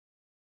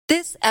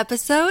This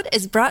episode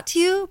is brought to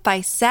you by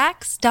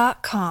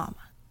Sax.com.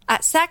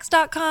 At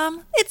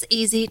Sax.com, it's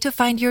easy to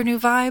find your new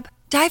vibe.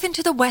 Dive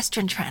into the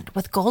Western trend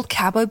with gold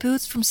cowboy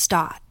boots from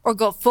Stott, or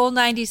go full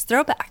 90s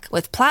throwback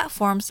with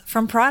platforms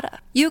from Prada.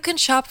 You can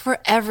shop for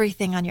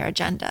everything on your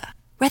agenda,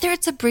 whether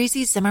it's a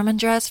breezy Zimmermann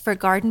dress for a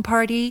garden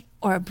party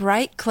or a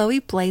bright Chloe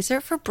blazer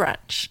for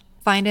brunch.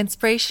 Find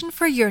inspiration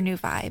for your new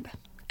vibe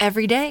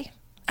every day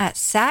at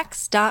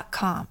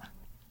Sax.com.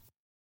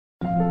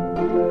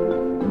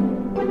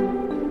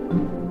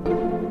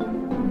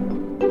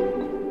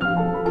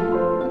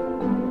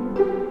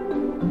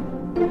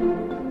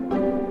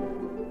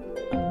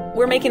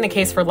 We're making the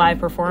case for live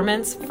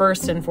performance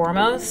first and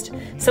foremost.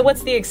 So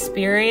what's the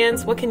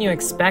experience? What can you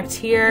expect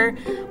here?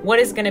 What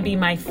is going to be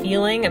my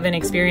feeling of an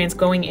experience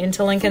going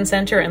into Lincoln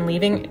Center and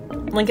leaving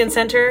Lincoln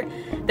Center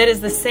that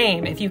is the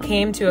same if you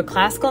came to a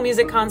classical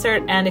music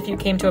concert and if you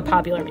came to a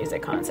popular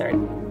music concert?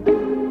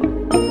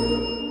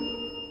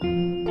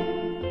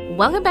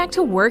 Welcome back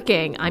to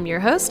Working. I'm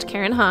your host,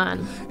 Karen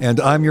Hahn. And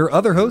I'm your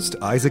other host,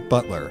 Isaac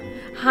Butler.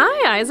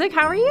 Hi, Isaac.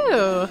 How are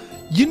you?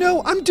 You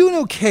know, I'm doing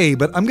okay,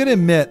 but I'm going to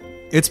admit,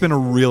 it's been a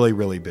really,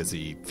 really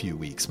busy few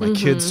weeks. My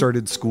kids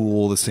started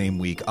school the same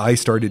week I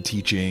started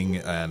teaching,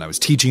 and I was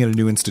teaching at a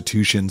new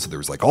institution, so there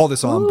was like all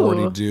this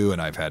onboarding to do,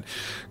 and I've had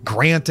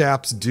grant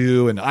apps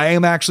due, and I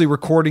am actually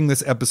recording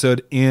this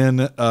episode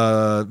in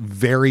a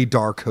very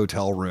dark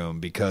hotel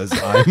room because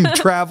I'm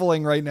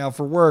traveling right now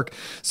for work.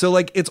 So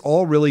like, it's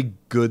all really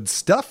good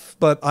stuff,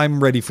 but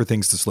I'm ready for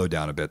things to slow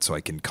down a bit so I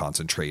can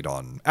concentrate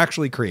on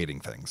actually creating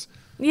things.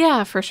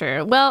 Yeah, for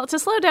sure. Well, to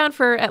slow down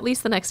for at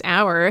least the next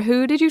hour,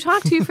 who did you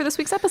talk to for this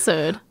week's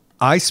episode?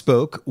 I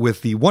spoke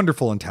with the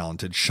wonderful and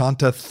talented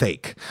Shanta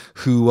Thake,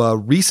 who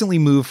recently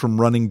moved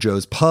from running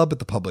Joe's Pub at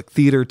the Public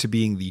Theater to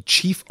being the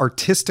Chief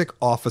Artistic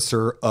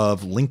Officer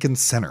of Lincoln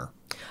Center.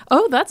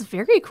 Oh, that's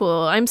very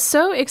cool. I'm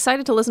so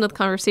excited to listen to the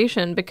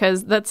conversation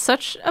because that's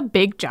such a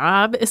big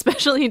job,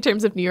 especially in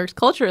terms of New York's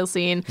cultural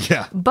scene.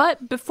 Yeah.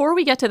 But before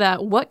we get to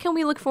that, what can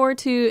we look forward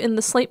to in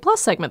the Slate Plus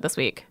segment this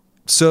week?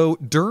 So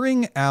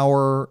during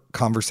our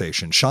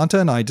conversation, Shanta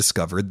and I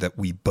discovered that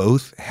we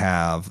both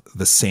have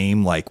the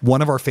same, like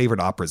one of our favorite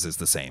operas is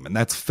the same, and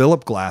that's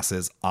Philip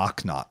Glass's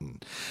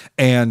Akhenaten.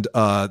 And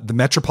the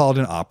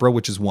Metropolitan Opera,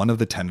 which is one of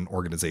the tenant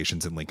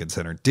organizations in Lincoln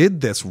Center,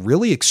 did this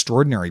really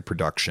extraordinary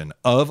production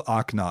of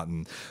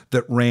Akhenaten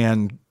that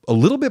ran a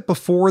little bit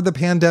before the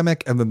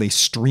pandemic, and then they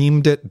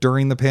streamed it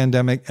during the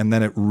pandemic, and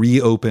then it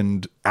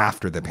reopened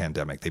after the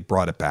pandemic. They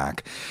brought it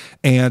back.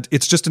 And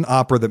it's just an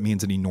opera that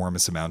means an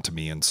enormous amount to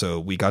me. And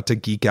so we got to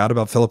geek out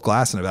about Philip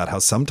Glass and about how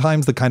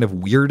sometimes the kind of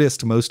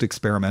weirdest, most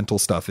experimental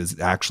stuff is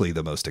actually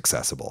the most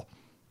accessible.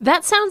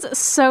 That sounds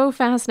so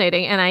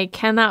fascinating, and I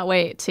cannot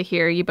wait to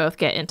hear you both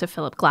get into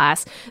Philip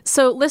Glass.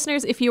 So,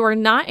 listeners, if you are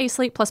not a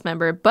Slate Plus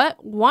member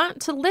but want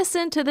to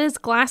listen to this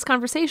Glass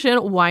conversation,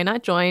 why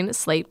not join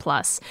Slate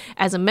Plus?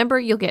 As a member,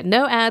 you'll get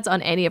no ads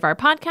on any of our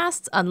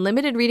podcasts,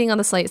 unlimited reading on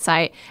the Slate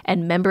site,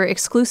 and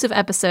member-exclusive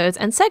episodes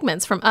and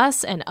segments from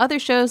us and other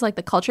shows like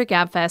the Culture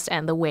Gabfest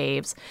and The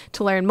Waves.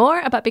 To learn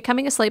more about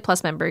becoming a Slate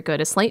Plus member, go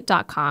to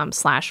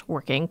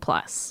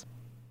slate.com/workingplus.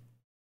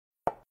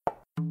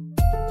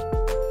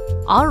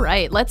 All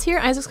right, let's hear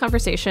Isaac's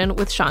conversation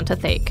with Shanta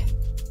Thake.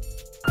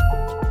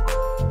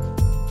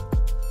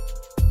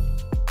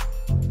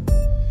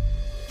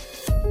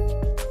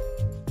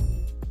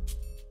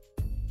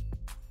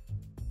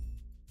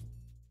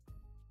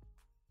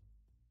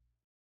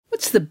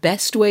 What's the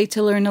best way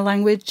to learn a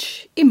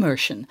language?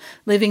 Immersion,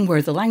 living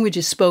where the language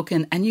is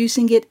spoken and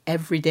using it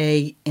every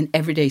day in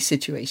everyday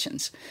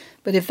situations.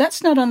 But if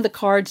that's not on the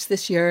cards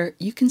this year,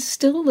 you can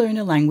still learn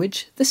a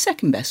language the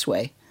second best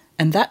way,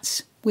 and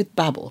that's with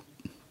Babbel.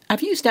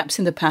 I've used apps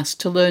in the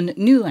past to learn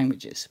new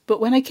languages, but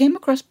when I came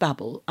across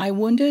Babbel, I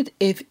wondered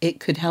if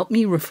it could help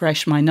me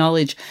refresh my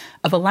knowledge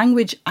of a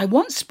language I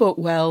once spoke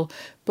well,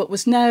 but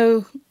was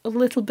now a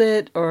little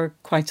bit or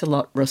quite a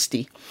lot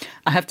rusty.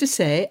 I have to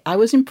say, I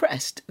was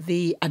impressed.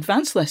 The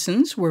advanced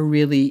lessons were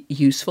really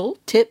useful,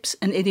 tips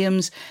and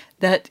idioms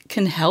that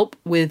can help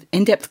with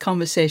in-depth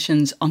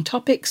conversations on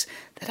topics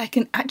that I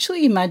can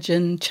actually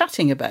imagine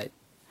chatting about.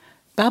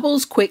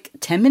 Babbel's quick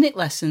 10-minute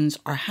lessons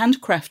are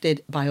handcrafted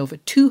by over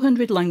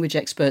 200 language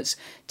experts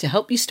to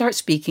help you start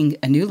speaking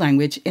a new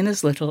language in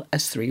as little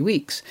as 3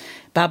 weeks.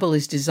 Babbel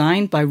is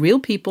designed by real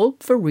people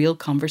for real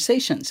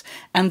conversations,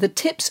 and the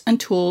tips and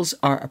tools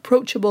are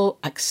approachable,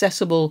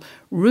 accessible,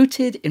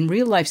 rooted in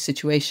real-life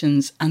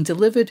situations, and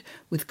delivered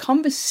with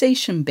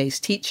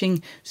conversation-based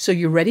teaching so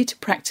you're ready to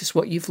practice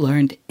what you've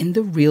learned in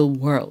the real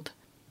world.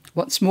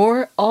 What's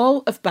more,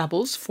 all of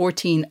Babbel's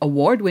 14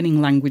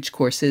 award-winning language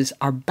courses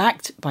are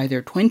backed by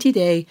their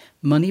 20-day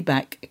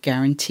money-back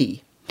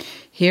guarantee.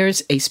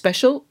 Here's a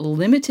special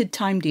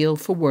limited-time deal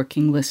for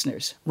working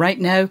listeners. Right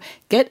now,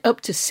 get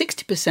up to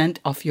 60%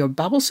 off your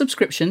Babbel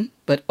subscription,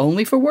 but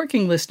only for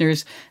working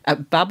listeners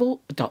at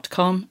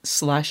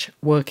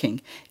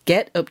babbel.com/working.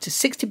 Get up to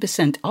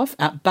 60% off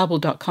at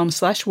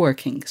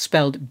babbel.com/working,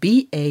 spelled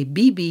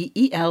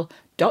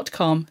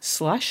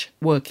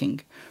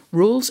BABBEL.com/working.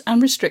 Rules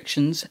and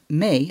restrictions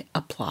may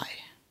apply.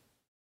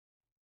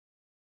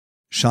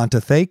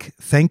 Shanta Thaik,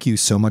 thank you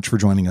so much for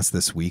joining us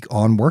this week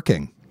on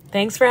Working.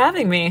 Thanks for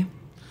having me.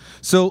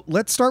 So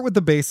let's start with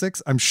the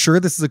basics. I'm sure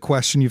this is a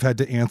question you've had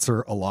to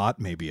answer a lot,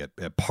 maybe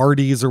at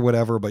parties or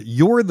whatever, but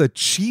you're the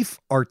Chief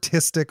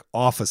Artistic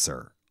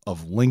Officer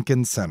of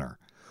Lincoln Center.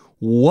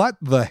 What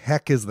the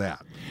heck is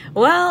that?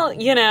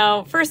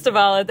 Well, first of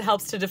all, it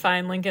helps to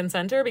define Lincoln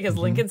Center because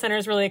Lincoln Center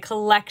is really a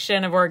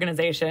collection of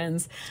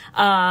organizations.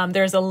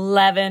 There's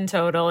 11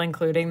 total,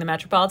 including the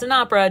Metropolitan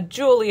Opera,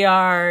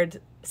 Juilliard,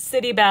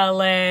 City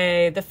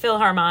Ballet, the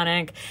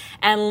Philharmonic,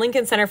 and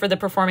Lincoln Center for the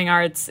Performing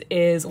Arts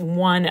is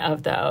one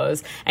of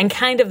those, and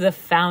kind of the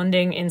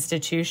founding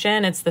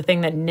institution. It's the thing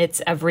that knits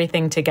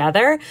everything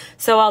together.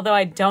 So although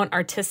I don't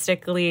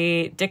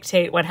artistically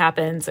dictate what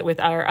happens with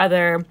our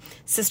other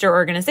sister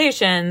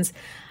organizations,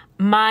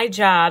 my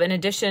job, in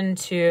addition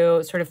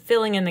to sort of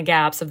filling in the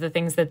gaps of the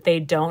things that they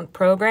don't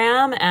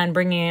program and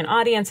bringing in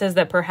audiences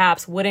that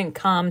perhaps wouldn't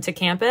come to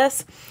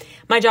campus,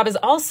 my job is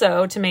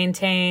also to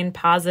maintain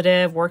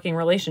positive working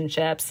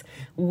relationships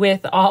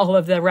with all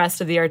of the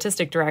rest of the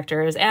artistic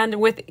directors and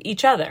with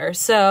each other,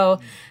 so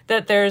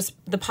that there's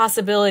the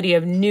possibility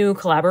of new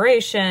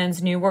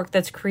collaborations, new work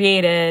that's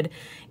created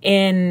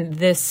in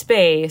this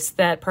space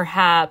that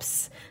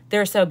perhaps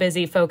they're so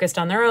busy focused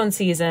on their own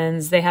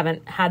seasons, they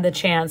haven't had the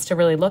chance to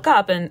really look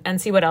up and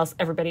see what else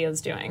everybody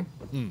is doing.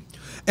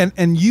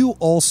 And you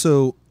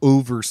also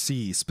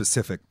oversee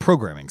specific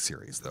programming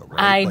series, though,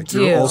 right? I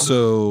do. You're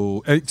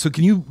also, so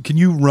can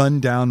you run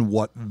down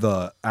what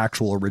the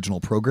actual original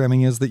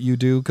programming is that you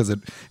do? Because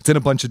it's in a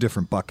bunch of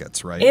different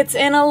buckets, right? It's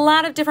in a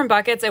lot of different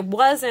buckets. It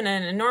was in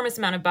an enormous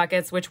amount of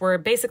buckets, which were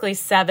basically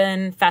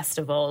 7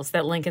 festivals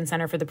that Lincoln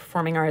Center for the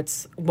Performing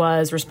Arts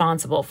was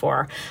responsible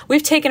for.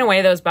 We've taken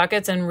away those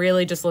buckets and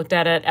really just looked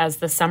at it as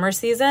the summer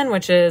season,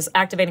 which is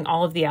activating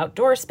all of the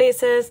outdoor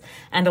spaces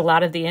and a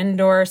lot of the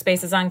indoor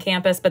spaces on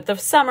campus. But the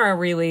summer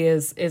really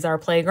is our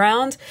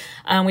playground.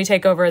 We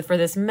take over for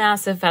this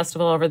massive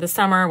festival over the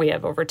summer. We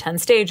have over 10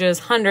 stages,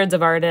 hundreds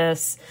of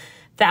artists,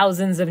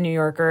 thousands of New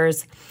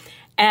Yorkers.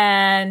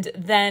 And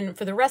then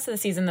for the rest of the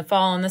season, the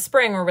fall and the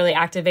spring, we're really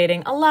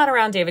activating a lot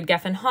around David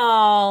Geffen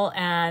Hall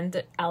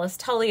and Alice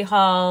Tully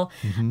Hall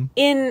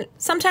in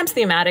sometimes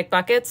thematic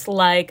buckets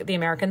like the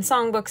American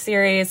Songbook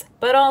series,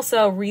 but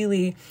also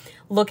really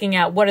looking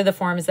at what are the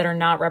forms that are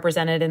not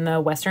represented in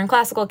the Western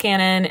classical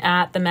canon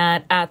at the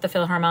Met, at the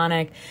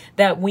Philharmonic,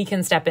 that we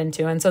can step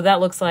into. And so that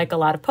looks like a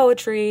lot of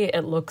poetry.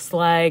 It looks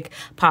like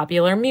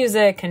popular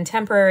music,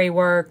 contemporary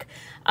work,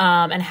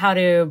 and how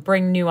to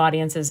bring new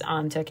audiences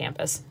onto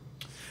campus.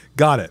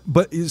 Got it.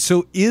 But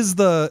so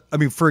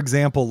for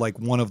example, like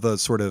one of the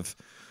sort of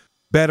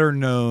better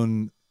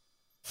known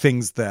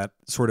things that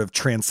sort of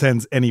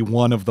transcends any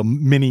one of the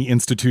many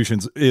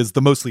institutions is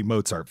the Mostly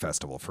Mozart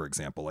Festival, for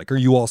example. Like, are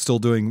you all still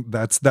doing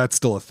that's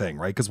still a thing,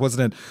 right? Because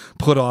wasn't it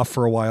put off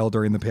for a while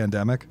during the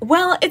pandemic?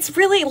 Well, it's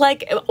really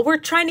like we're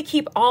trying to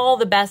keep all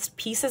the best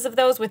pieces of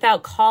those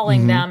without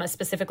calling them a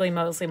specifically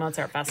Mostly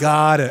Mozart Festival.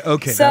 Got it.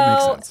 Okay, so,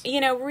 that makes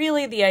sense.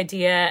 Really the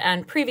idea,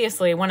 and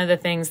previously one of the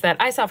things that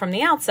I saw from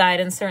the outside,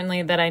 and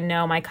certainly that I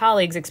know my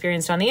colleagues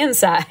experienced on the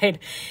inside,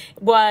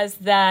 was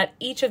that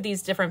each of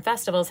these different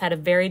festivals had a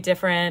very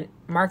different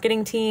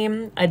marketing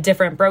team, a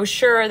different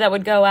brochure that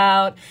would go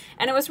out.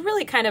 And it was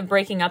really kind of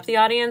breaking up the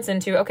audience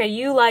into, okay,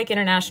 you like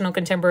international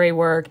contemporary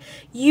work,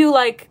 you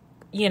like,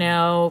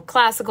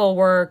 classical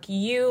work,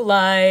 you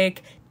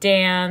like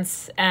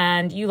dance,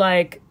 and you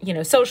like,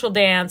 social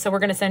dance. So we're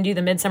going to send you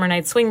the Midsummer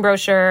Night's Swing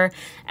brochure,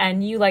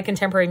 and you like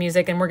contemporary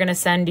music, and we're going to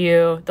send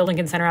you the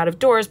Lincoln Center Out of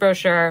Doors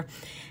brochure.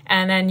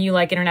 And then you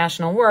like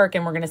international work,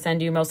 and we're going to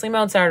send you Mostly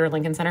Mozart or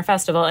Lincoln Center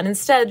Festival. And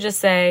instead just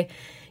say,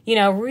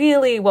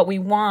 really what we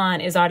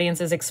want is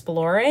audiences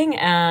exploring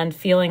and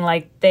feeling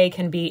like they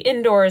can be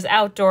indoors,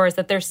 outdoors,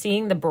 that they're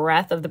seeing the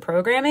breadth of the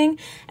programming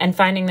and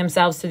finding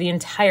themselves through the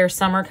entire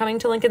summer coming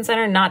to Lincoln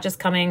Center, not just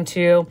coming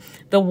to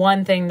the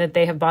one thing that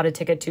they have bought a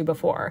ticket to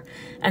before.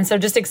 And so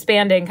just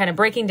expanding, kind of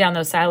breaking down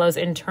those silos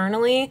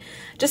internally,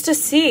 just to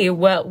see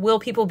will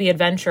people be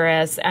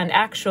adventurous and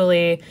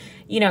actually,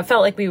 it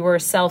felt like we were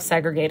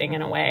self-segregating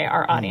in a way,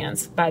 our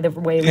audience, by the way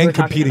we were talking to them. And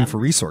competing for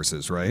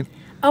resources, right?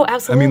 Oh,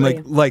 absolutely. I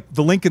mean, like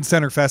the Lincoln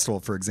Center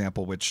Festival, for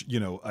example, which,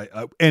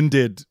 I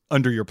ended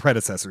under your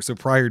predecessor. So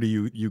prior to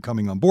you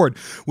coming on board,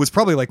 was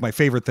probably like my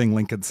favorite thing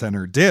Lincoln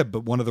Center did.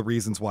 But one of the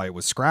reasons why it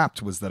was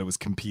scrapped was that it was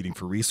competing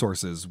for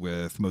resources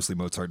with Mostly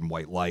Mozart and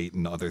White Light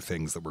and other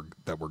things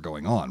that were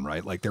going on,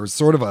 right? Like there was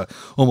sort of a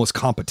almost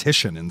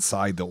competition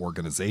inside the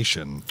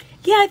organization.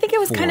 Yeah, I think it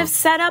was kind of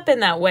set up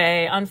in that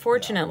way,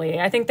 unfortunately.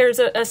 Yeah. I think there's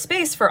a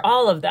space for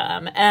all of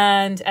them.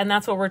 And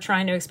that's what we're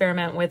trying to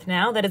experiment with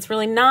now, that it's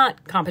really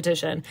not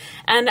competition.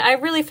 And I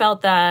really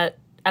felt that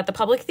at the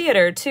Public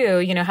Theater,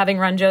 too, having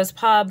run Joe's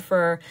Pub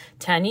for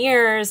 10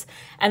 years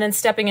and then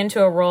stepping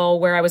into a role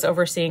where I was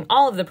overseeing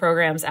all of the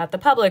programs at the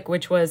Public,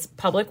 which was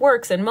Public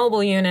Works and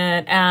Mobile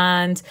Unit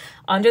and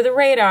Under the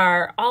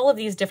Radar, all of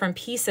these different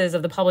pieces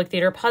of the Public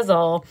Theater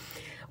puzzle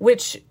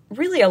which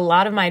really a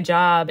lot of my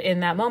job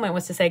in that moment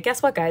was to say,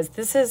 guess what, guys,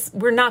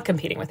 we're not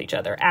competing with each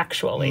other,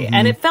 actually.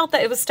 And it felt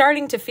that it was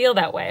starting to feel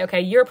that way. Okay,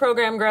 your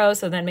program grows,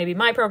 so then maybe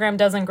my program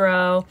doesn't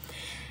grow.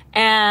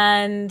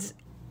 And,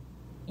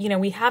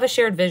 we have a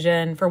shared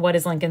vision for what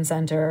is Lincoln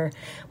Center.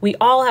 We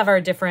all have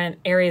our different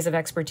areas of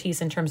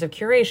expertise in terms of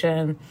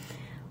curation.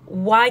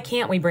 Why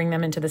can't we bring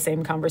them into the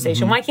same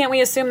conversation? Why can't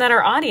we assume that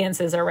our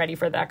audiences are ready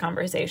for that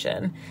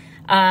conversation?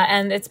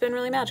 And it's been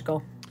really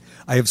magical.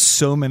 I have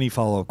so many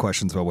follow-up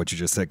questions about what you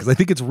just said, because I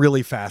think it's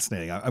really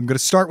fascinating. I'm going to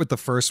start with the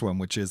first one,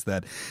 which is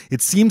that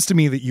it seems to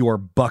me that you are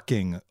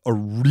bucking a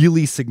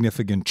really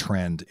significant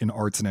trend in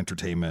arts and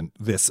entertainment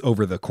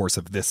over the course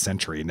of this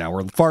century. Now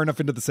we're far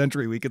enough into the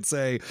century, we could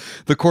say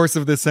the course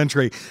of this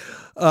century,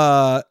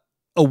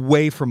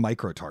 away from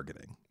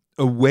micro-targeting,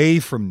 away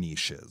from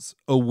niches,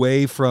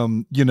 away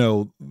from,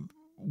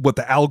 what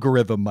the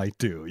algorithm might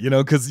do,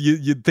 because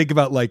you think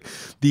about like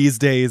these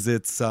days,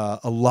 it's a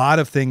lot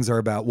of things are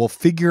about, well,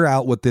 figure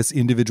out what this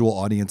individual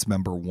audience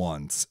member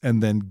wants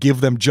and then give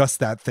them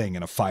just that thing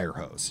in a fire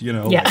hose,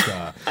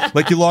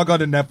 like you log on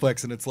to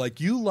Netflix and it's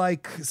like, you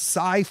like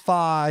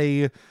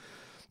sci-fi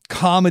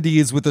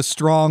comedies with a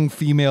strong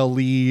female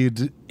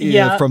lead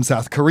from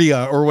South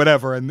Korea or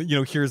whatever. And,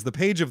 here's the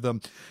page of them.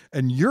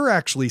 And you're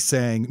actually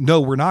saying, no,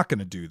 we're not going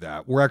to do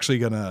that. We're actually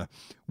going to,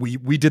 we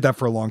did that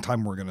for a long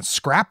time. We're going to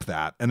scrap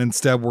that. And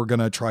instead we're going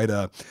to try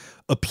to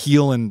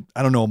appeal in,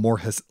 I don't know, a more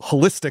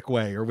holistic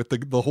way, or with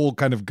the whole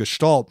kind of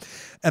gestalt.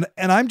 And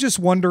I'm just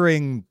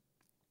wondering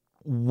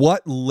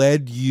what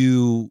led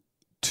you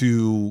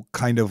to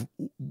kind of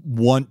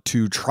want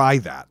to try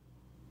that.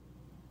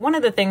 One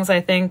of the things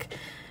I think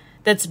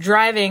that's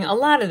driving a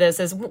lot of this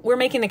is we're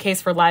making the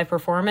case for live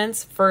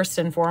performance first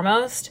and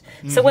foremost.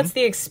 So what's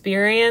the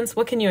experience?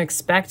 What can you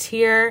expect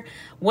here?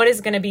 What is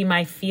going to be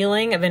my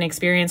feeling of an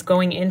experience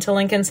going into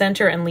Lincoln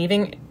Center and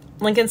leaving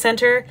Lincoln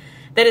Center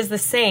that is the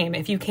same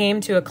if you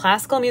came to a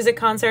classical music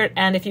concert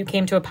and if you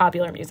came to a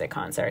popular music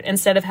concert,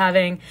 instead of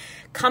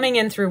coming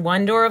in through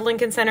one door of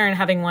Lincoln Center and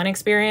having one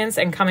experience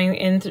and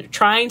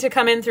trying to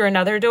come in through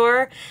another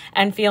door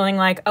and feeling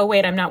like, oh,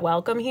 wait, I'm not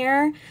welcome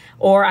here,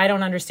 or I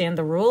don't understand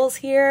the rules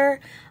here.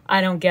 I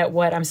don't get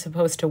what I'm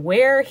supposed to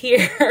wear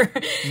here.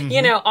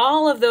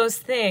 All of those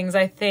things,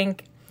 I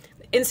think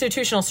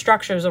institutional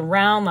structures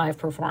around live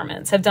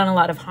performance have done a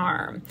lot of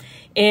harm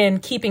in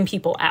keeping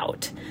people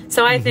out.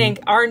 So I think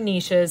our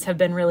niches have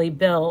been really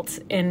built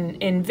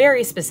in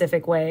very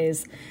specific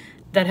ways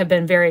that have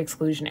been very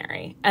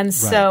exclusionary. And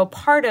so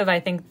part of,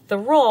 I think, the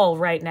role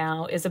right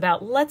now is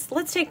about let's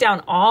take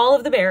down all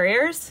of the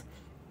barriers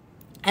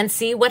and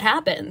see what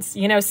happens.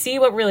 See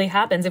what really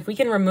happens. If we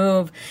can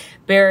remove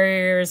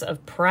barriers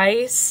of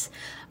price,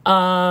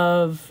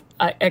 of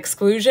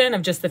exclusion,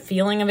 of just the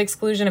feeling of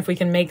exclusion, if we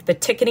can make the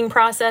ticketing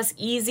process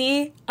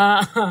easy,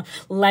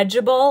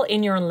 legible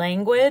in your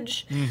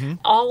language,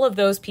 all of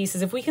those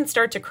pieces, if we can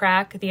start to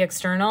crack the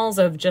externals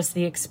of just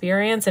the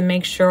experience and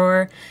make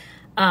sure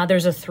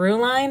there's a through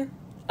line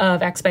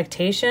of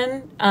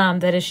expectation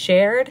that is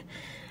shared,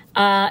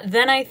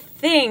 then I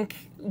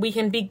think we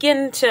can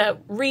begin to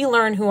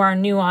relearn who our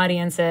new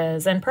audience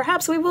is. And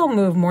perhaps we will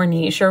move more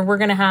niche, or we're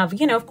going to have,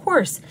 of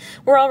course,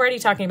 we're already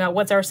talking about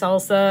what's our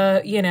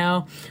salsa,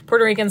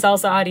 Puerto Rican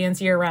salsa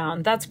audience year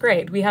round. That's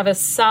great. We have a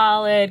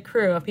solid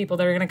crew of people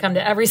that are going to come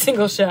to every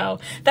single show.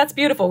 That's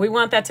beautiful. We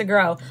want that to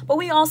grow. But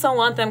we also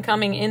want them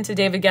coming into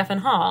David Geffen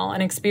Hall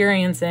and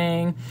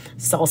experiencing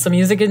salsa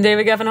music in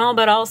David Geffen Hall,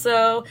 but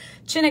also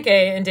Chinique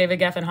in David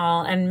Geffen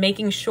Hall, and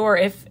making sure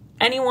if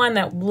anyone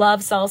that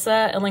loves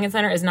salsa at Lincoln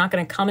Center is not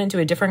going to come into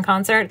a different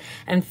concert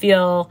and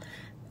feel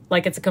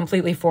like it's a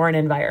completely foreign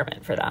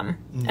environment for them.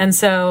 And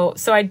so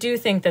I do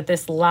think that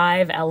this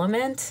live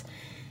element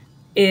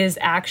is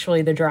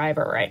actually the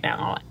driver right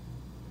now.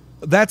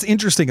 That's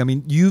interesting. I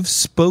mean, you've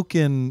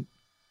spoken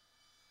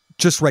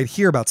just right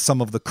here about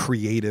some of the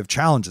creative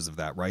challenges of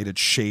that, right? It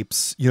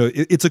shapes,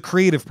 it's a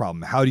creative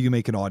problem. How do you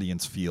make an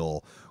audience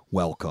feel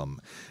welcome?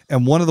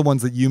 And one of the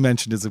ones that you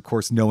mentioned is, of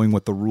course, knowing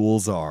what the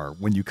rules are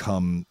when you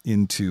come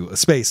into a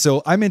space.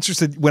 So I'm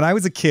interested, when I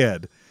was a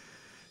kid,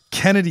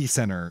 Kennedy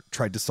Center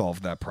tried to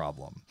solve that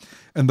problem.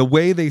 And the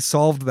way they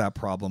solved that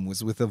problem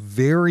was with a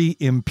very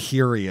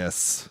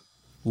imperious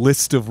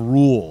list of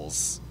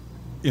rules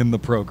in the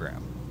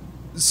program.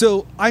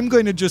 So I'm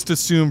going to just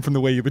assume from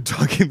the way you've been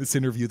talking in this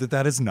interview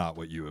that is not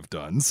what you have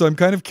done. So I'm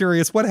kind of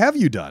curious, what have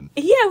you done?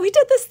 Yeah, we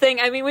did this thing.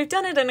 I mean, we've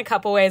done it in a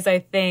couple ways, I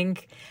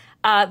think.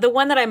 The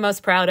one that I'm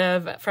most proud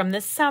of from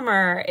this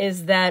summer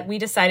is that we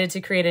decided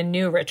to create a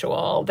new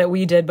ritual that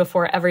we did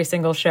before every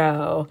single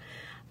show,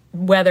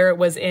 whether it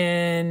was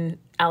in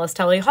Alice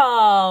Tully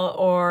Hall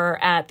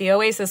or at the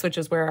Oasis, which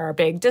is where our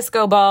big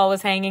disco ball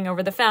was hanging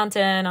over the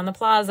fountain on the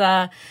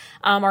plaza,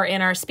 or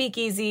in our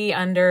speakeasy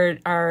under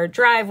our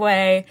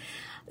driveway.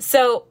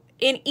 So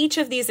in each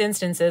of these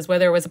instances,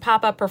 whether it was a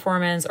pop-up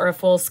performance or a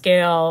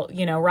full-scale,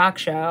 rock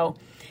show,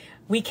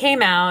 we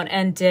came out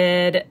and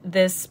did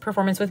this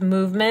performance with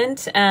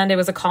movement, and it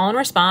was a call and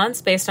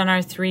response based on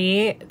our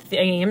 3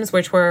 themes,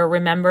 which were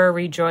remember,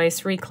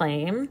 rejoice,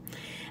 reclaim.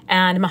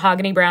 And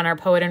Mahogany Brown, our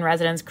poet in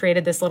residence,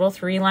 created this little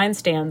 3-line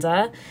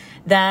stanza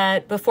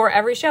that before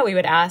every show we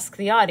would ask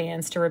the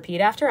audience to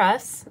repeat after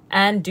us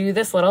and do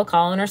this little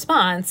call and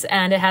response.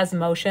 And it has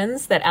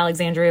motions that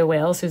Alexandria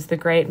Wales, who's the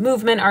great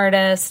movement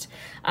artist,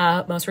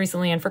 most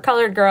recently in For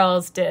Colored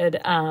Girls,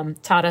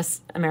 taught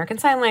us American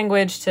Sign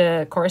Language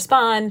to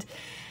correspond.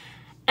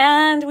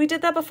 And we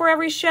did that before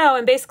every show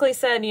and basically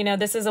said,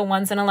 this is a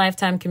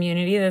once-in-a-lifetime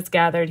community that's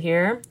gathered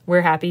here.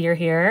 We're happy you're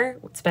here.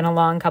 It's been a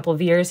long couple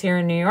of years here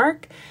in New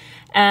York.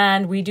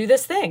 And we do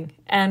this thing,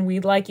 and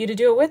we'd like you to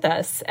do it with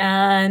us.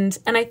 And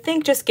I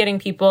think just getting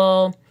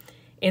people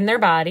in their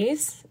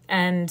bodies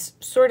and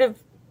sort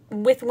of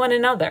with one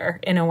another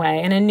in a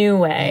way, in a new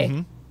way.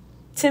 Mm-hmm.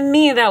 To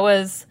me, that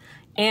was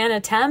an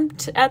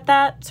attempt at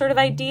that sort of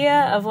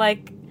idea of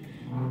like,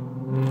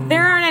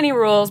 there aren't any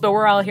rules, but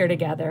we're all here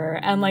together.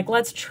 And like,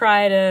 let's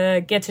try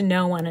to get to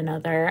know one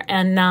another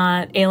and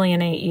not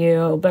alienate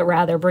you, but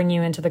rather bring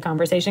you into the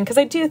conversation. Because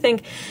I do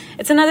think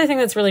it's another thing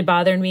that's really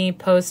bothered me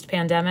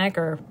post-pandemic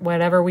or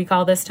whatever we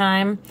call this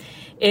time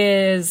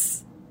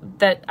is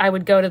that I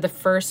would go to the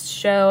first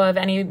show of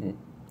any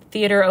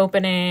theater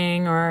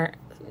opening or,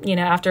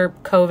 after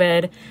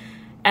COVID,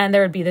 and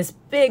there would be this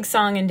big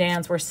song and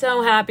dance. We're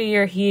so happy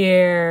you're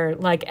here.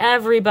 Like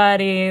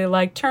everybody,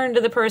 like turn to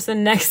the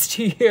person next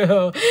to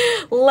you.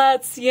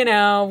 Let's,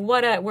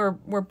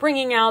 we're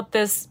bringing out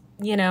this,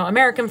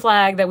 American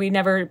flag that we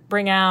never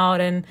bring out.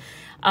 And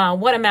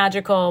what a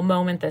magical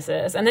moment this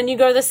is. And then you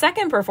go to the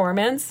second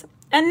performance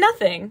and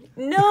nothing.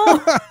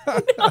 No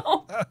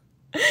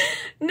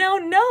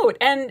note.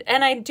 And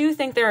I do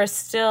think there are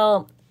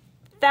still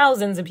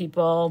thousands of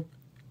people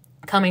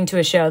coming to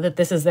a show that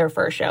this is their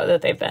first show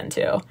that they've been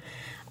to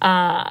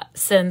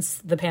since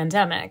the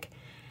pandemic.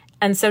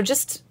 And so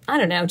just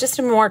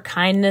a more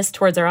kindness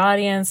towards our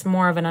audience,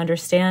 more of an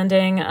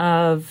understanding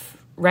of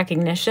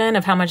recognition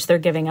of how much they're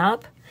giving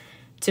up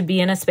to be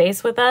in a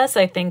space with us,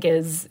 I think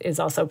is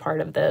also part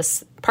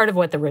of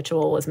what the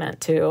ritual was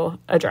meant to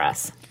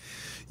address.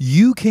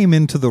 You came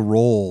into the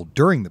role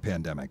during the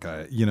pandemic.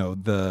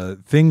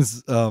 The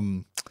things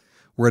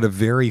were at a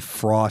very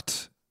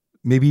fraught,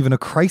 maybe even a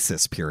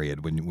crisis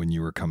period when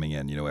you were coming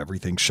in,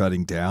 everything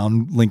shutting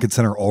down. Lincoln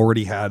Center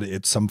already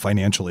had some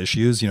financial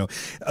issues,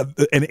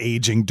 an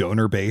aging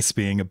donor base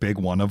being a big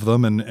one of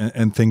them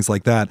and things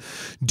like that.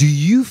 Do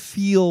you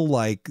feel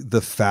like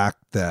the fact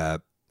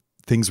that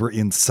things were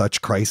in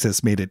such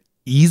crisis made it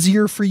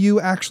easier for you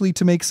actually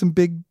to make some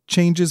big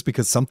changes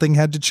because something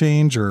had to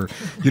change, or,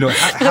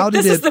 how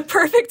did this is the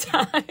perfect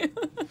time.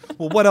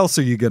 Well, what else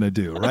are you going to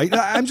do? Right.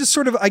 I'm just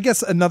sort of, I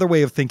guess another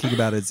way of thinking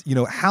about it is,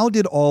 how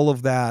did all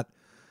of that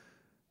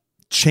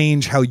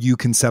change how you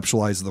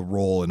conceptualize the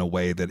role in a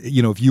way that,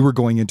 if you were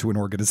going into an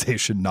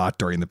organization not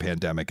during the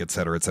pandemic, et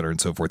cetera,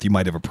 and so forth, you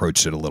might have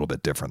approached it a little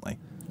bit differently?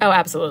 Oh,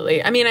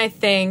 absolutely. I mean, I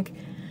think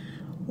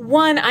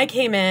I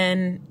came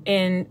in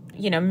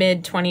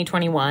mid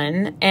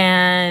 2021,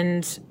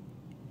 and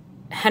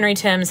Henry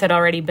Timms had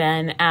already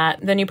been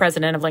the new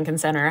president of Lincoln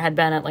Center, had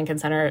been at Lincoln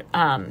Center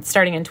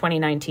starting in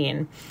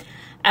 2019.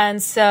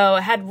 And so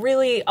had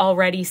really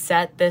already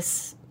set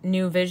this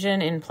new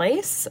vision in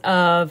place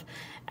of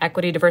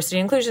equity, diversity,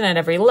 inclusion at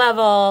every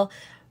level,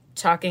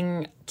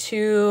 talking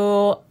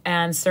to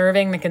and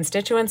serving the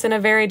constituents in a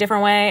very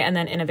different way, and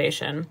then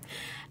innovation.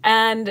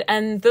 And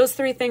those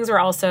three things were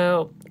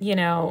also,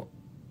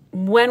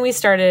 when we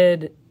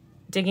started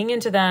digging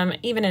into them,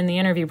 even in the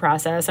interview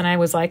process, and I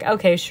was like,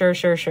 okay,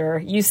 sure.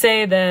 You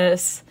say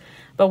this,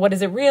 but what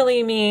does it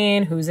really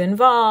mean? Who's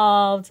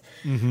involved?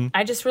 Mm-hmm.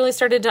 I just really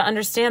started to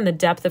understand the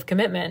depth of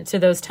commitment to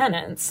those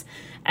tenets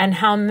and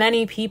how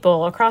many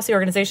people across the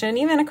organization and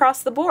even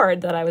across the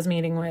board that I was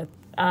meeting with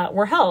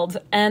were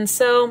held. And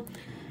so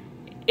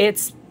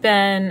it's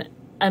been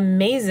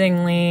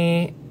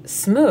amazingly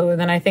smooth.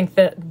 And I think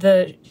that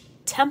the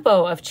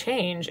tempo of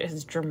change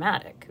is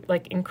dramatic,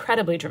 like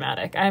incredibly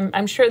dramatic.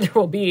 I'm sure there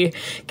will be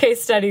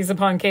case studies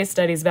upon case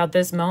studies about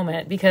this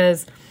moment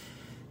because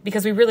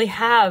we really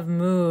have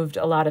moved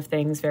a lot of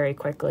things very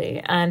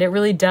quickly. And it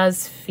really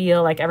does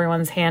feel like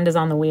everyone's hand is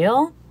on the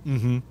wheel.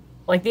 Mm-hmm.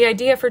 Like the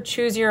idea for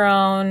choose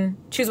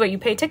what you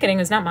pay ticketing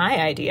is not my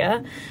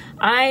idea.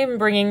 I'm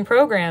bringing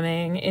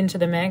programming into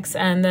the mix.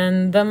 And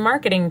then the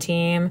marketing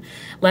team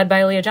led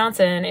by Leah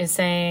Johnson is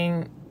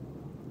saying,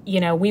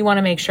 we want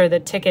to make sure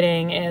that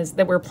ticketing is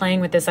that we're playing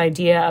with this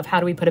idea of how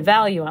do we put a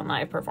value on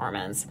live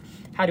performance?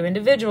 How do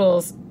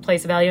individuals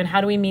place a value? And how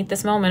do we meet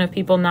this moment of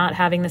people not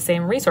having the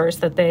same resource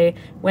that they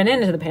went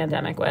into the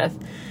pandemic with?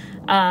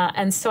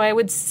 And so I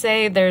would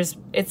say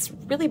it's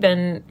really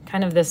been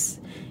kind of this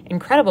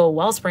incredible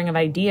wellspring of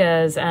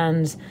ideas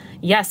and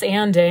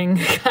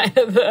yes-anding kind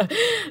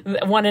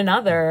of one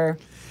another.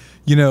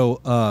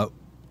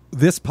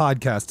 This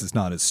podcast is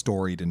not as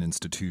storied an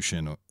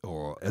institution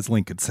or as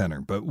Lincoln Center,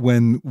 but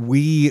when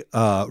we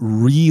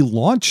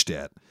relaunched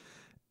it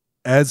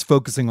as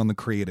focusing on the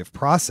creative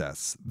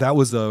process, that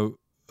was a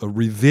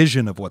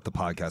revision of what the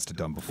podcast had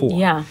done before.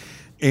 Yeah.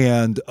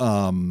 And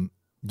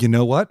you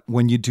know what?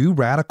 When you do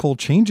radical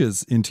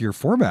changes into your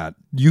format,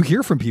 you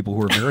hear from people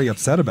who are very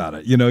upset about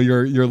it. You know,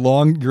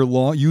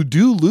 you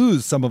do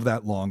lose some of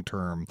that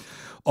long-term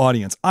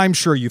audience. I'm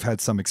sure you've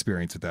had some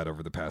experience with that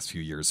over the past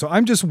few years. So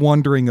I'm just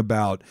wondering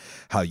about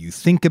how you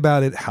think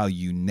about it, how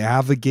you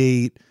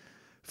navigate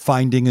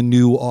finding a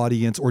new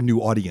audience, or new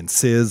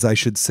audiences, I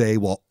should say,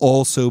 while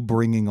also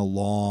bringing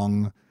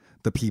along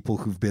the people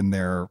who've been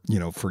there, you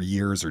know, for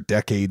years or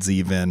decades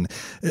even.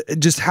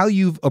 Just how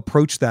you've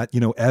approached that,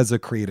 you know, as a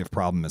creative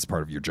problem as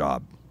part of your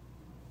job.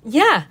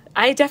 Yeah,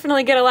 I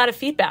definitely get a lot of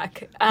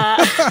feedback.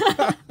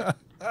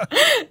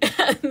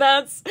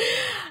 That's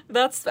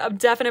a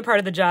definite part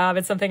of the job.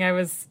 It's something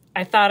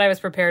I thought I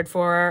was prepared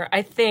for.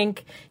 I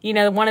think, you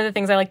know, one of the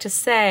things I like to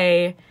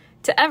say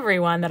to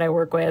everyone that I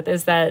work with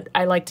is that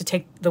I like to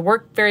take the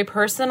work very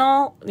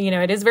personal. You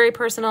know, it is very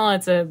personal.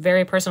 It's a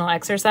very personal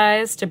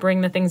exercise to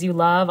bring the things you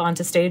love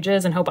onto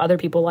stages and hope other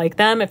people like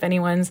them. If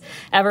anyone's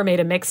ever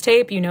made a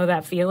mixtape, you know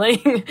that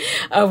feeling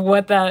of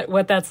what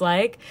that's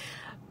like.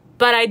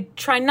 But I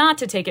try not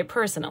to take it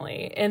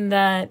personally, in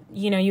that,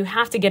 you know, you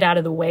have to get out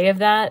of the way of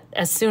that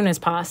as soon as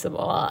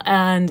possible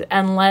and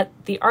let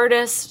the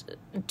artist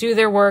do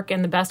their work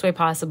in the best way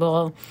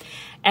possible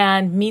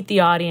and meet the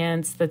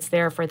audience that's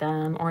there for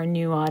them, or a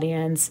new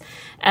audience,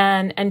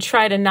 and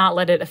try to not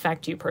let it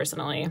affect you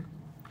personally.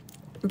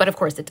 But of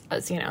course it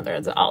does, you know,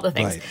 there's all the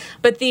things. Right.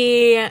 But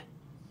in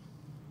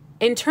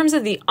terms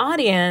of the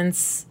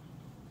audience,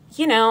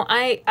 you know,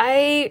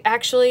 I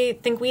actually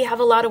think we have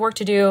a lot of work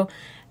to do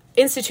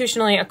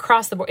institutionally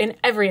across the board, in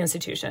every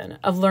institution,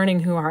 of learning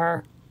who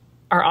our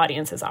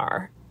audiences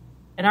are.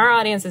 And our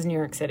audience is New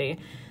York City.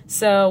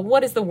 So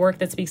what is the work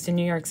that speaks to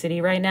New York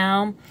City right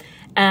now?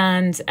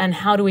 And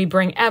how do we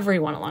bring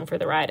everyone along for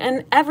the ride?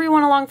 And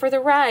everyone along for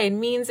the ride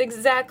means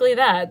exactly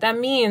that. That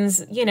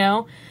means, you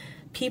know,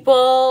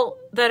 people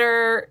that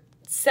are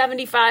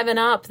 75 and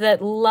up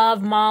that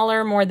love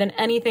Mahler more than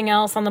anything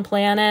else on the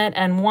planet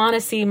and want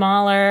to see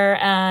Mahler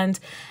and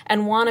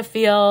want to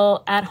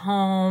feel at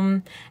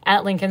home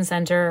at Lincoln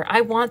Center.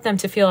 I want them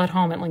to feel at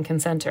home at Lincoln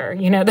Center.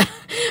 You know,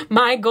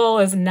 my goal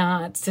is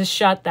not to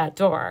shut that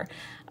door.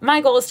 My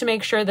goal is to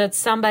make sure that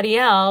somebody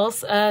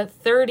else, a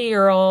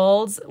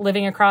 30-year-old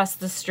living across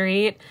the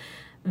street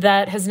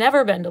that has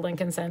never been to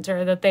Lincoln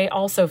Center, that they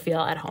also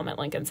feel at home at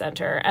Lincoln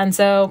Center. And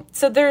so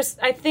there's,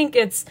 I think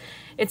it's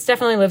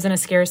definitely lives in a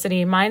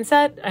scarcity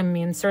mindset. I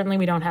mean, certainly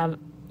we don't have,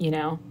 you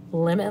know,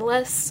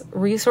 limitless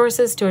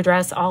resources to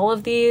address all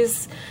of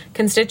these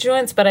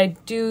constituents, but I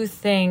do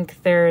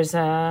think there's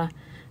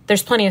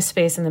plenty of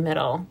space in the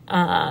middle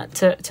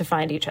to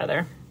find each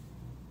other.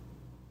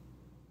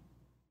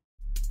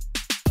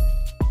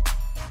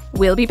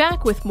 We'll be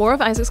back with more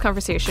of Isaac's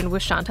conversation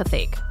with Shanta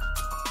Thake.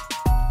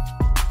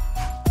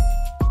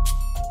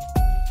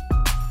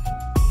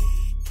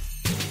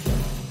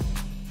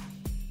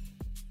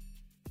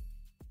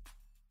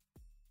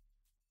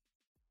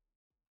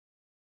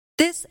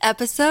 This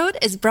episode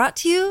is brought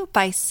to you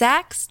by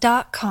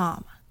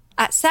Saks.com.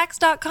 At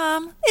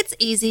Saks.com, it's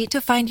easy to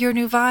find your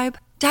new vibe.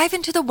 Dive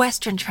into the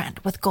Western trend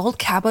with gold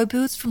cowboy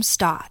boots from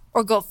Stott,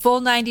 or go full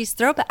 90s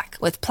throwback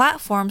with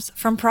platforms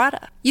from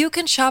Prada. You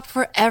can shop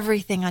for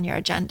everything on your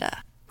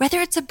agenda, whether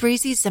it's a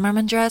breezy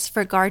Zimmermann dress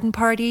for a garden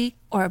party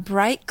or a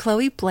bright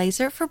Chloe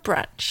blazer for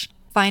brunch.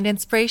 Find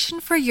inspiration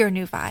for your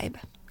new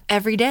vibe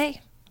every day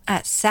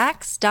at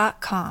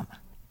Saks.com.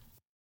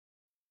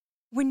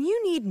 When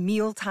you need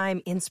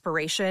mealtime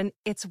inspiration,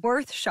 it's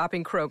worth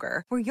shopping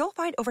Kroger, where you'll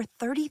find over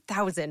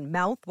 30,000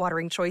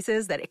 mouth-watering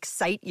choices that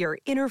excite your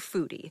inner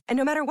foodie. And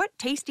no matter what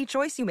tasty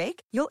choice you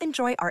make, you'll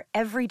enjoy our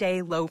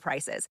everyday low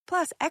prices,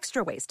 plus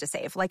extra ways to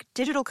save, like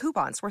digital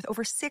coupons worth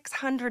over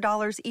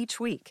 $600 each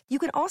week. You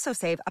can also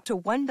save up to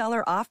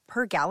 $1 off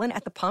per gallon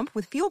at the pump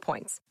with fuel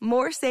points.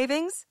 More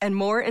savings and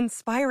more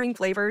inspiring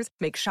flavors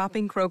make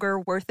shopping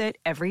Kroger worth it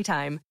every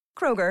time.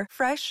 Kroger,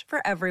 fresh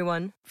for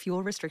everyone.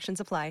 Fuel restrictions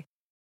apply.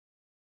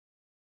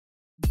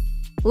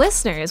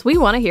 Listeners, we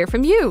want to hear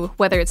from you,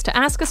 whether it's to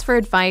ask us for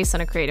advice on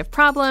a creative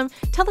problem,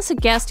 tell us a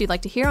guest you'd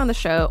like to hear on the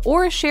show,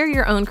 or share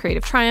your own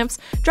creative triumphs.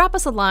 Drop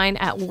us a line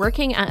at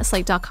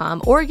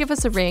working@slate.com or give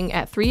us a ring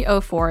at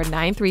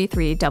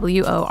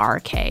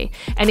 304-933-WORK.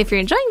 And if you're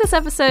enjoying this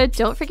episode,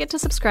 don't forget to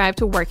subscribe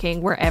to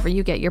Working wherever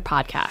you get your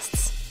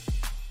podcasts.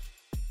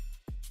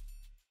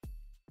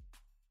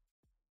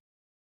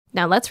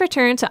 Now let's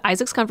return to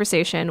Isaac's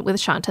conversation with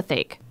Shanta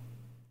Thake.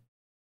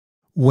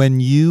 When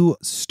you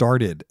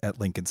started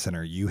at Lincoln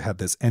Center, you had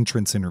this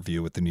entrance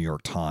interview with the New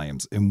York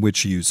Times in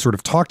which you sort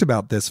of talked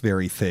about this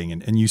very thing.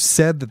 And you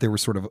said that there were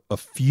sort of a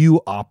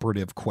few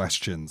operative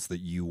questions that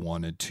you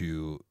wanted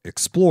to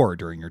explore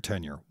during your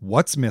tenure.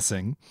 What's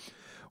missing?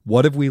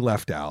 What have we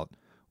left out?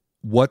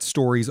 What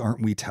stories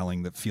aren't we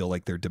telling that feel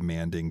like they're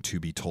demanding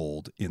to be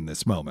told in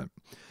this moment?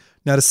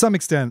 Now, to some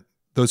extent,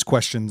 those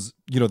questions,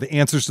 you know, the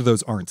answers to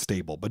those aren't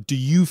stable. But do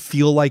you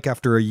feel like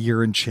after a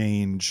year and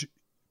change,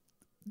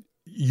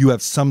 you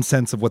have some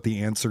sense of what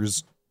the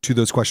answers to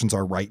those questions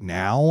are right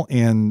now?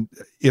 And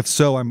if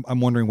so,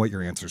 I'm wondering what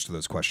your answers to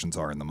those questions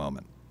are in the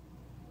moment.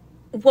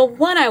 Well,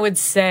 one, I would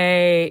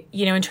say,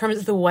 in terms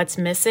of the what's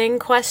missing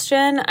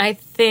question, I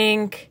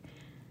think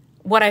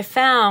what I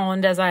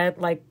found as I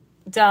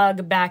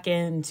dug back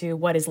into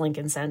what is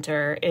Lincoln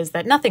Center is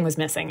that nothing was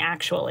missing,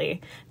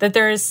 actually. That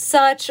there is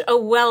such a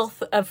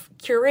wealth of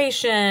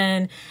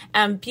curation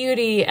and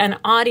beauty and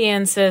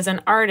audiences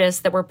and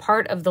artists that were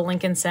part of the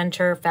Lincoln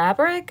Center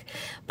fabric,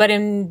 but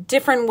in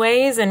different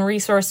ways and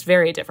resourced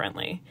very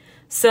differently.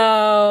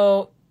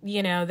 So,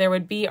 there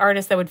would be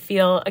artists that would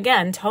feel,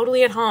 again,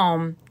 totally at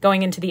home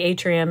going into the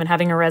atrium and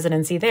having a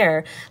residency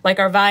there. Like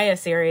our Vaya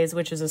series,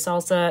 which is a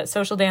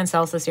social dance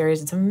salsa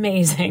series. It's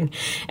amazing.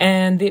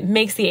 And it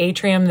makes the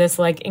atrium this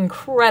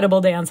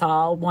incredible dance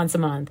hall once a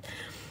month.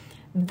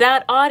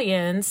 That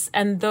audience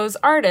and those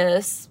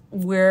artists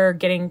were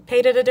getting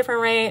paid at a different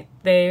rate.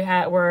 They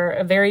were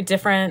a very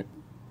different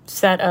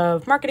set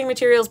of marketing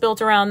materials built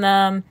around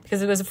them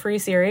because it was a free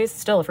series,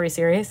 still a free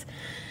series.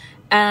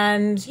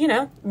 And,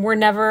 we're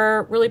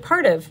never really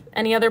part of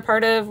any other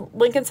part of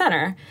Lincoln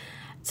Center.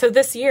 So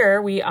this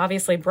year, we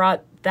obviously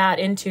brought that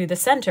into the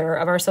center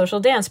of our social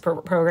dance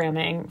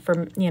programming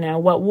from,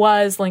 what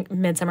was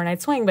Midsummer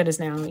Night's Swing, but is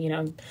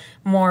now,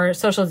 more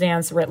social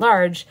dance writ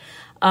large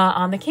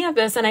on the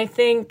campus. And I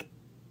think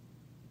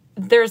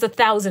there's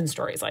 1,000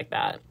 stories like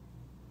that.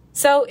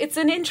 So it's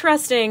an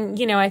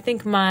interesting, I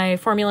think my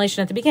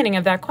formulation at the beginning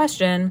of that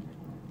question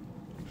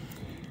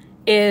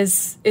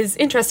is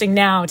interesting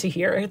now to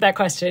hear that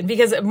question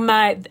because and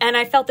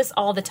I felt this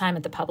all the time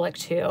at the Public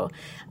too.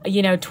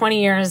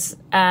 20 years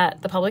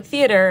at the Public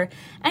Theater,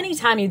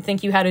 anytime you'd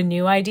think you had a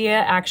new idea,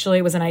 actually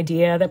it was an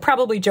idea that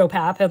probably Joe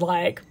Papp had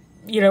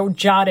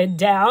jotted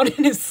down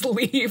in his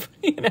sleeve,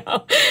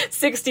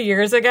 60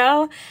 years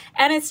ago.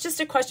 And it's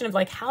just a question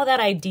of how that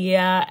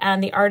idea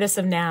and the artists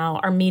of now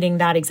are meeting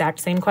that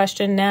exact same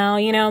question now,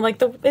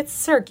 it's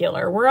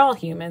circular. We're all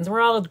humans.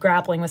 We're all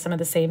grappling with some of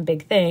the same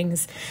big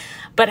things.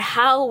 But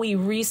how we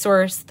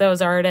resource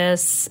those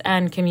artists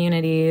and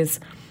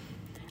communities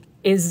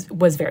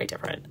was very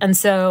different. And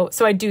so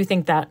I do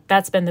think that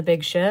that's been the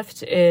big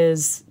shift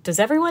is, does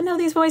everyone know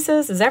these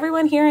voices? Is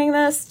everyone hearing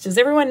this? Does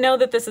everyone know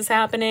that this is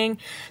happening?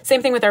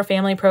 Same thing with our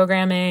family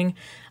programming.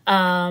 We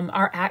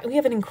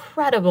have an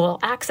incredible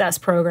access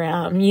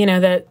program,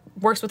 that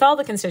works with all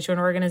the constituent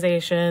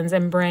organizations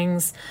and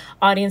brings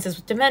audiences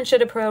with dementia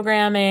to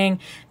programming,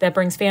 that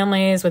brings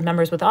families with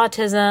members with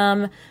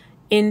autism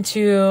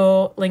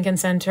into Lincoln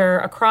Center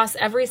across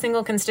every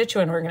single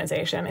constituent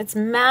organization. It's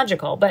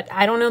magical, but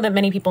I don't know that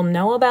many people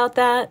know about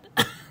that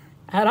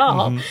at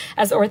all,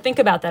 or think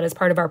about that as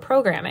part of our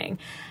programming.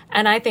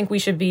 And I think we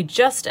should be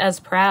just as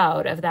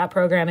proud of that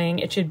programming.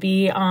 It should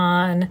be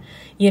on,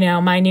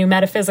 my new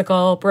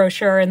metaphysical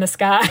brochure in the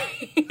sky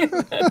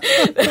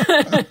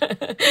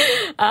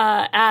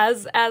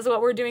as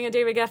what we're doing at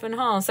David Geffen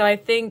Hall. So I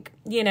think,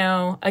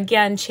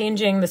 again,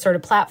 changing the sort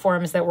of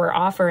platforms that we're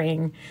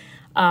offering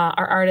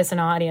our artists and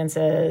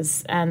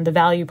audiences and the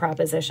value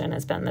proposition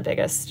has been the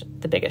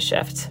biggest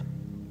shift.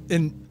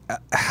 And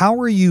how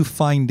are you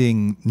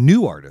finding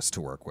new artists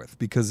to work with?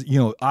 Because,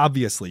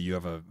 obviously you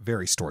have a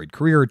very storied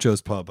career at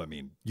Joe's Pub. I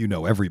mean,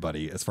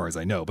 everybody as far as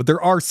I know, but there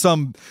are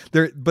some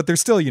there, but there's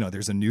still,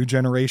 there's a new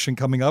generation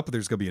coming up.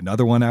 There's going to be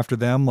another one after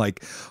them.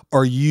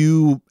 Are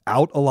you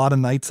out a lot of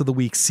nights of the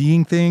week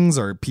seeing things?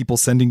 Are people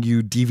sending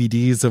you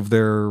DVDs of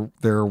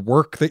their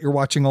work that you're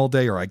watching all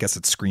day? Or I guess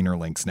it's Screener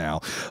Links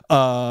now.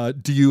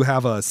 Do you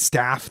have a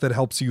staff that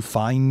helps you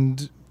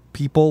find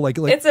people?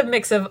 It's a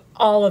mix of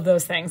all of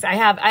those things. I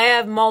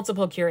have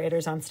multiple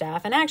curators on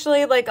staff, and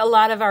actually a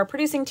lot of our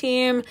producing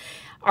team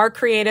are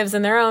creatives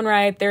in their own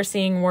right. They're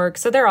seeing work,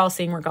 so they're all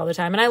seeing work all the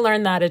time. And I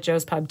learned that at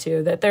Joe's Pub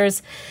too, that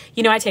there's,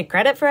 I take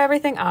credit for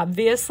everything,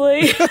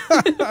 obviously.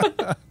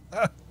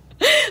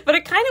 But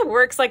it kind of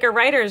works like a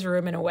writer's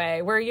room in a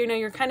way where,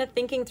 you're kind of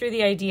thinking through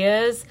the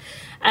ideas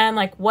and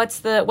what's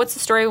the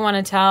story we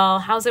want to tell?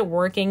 How's it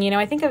working?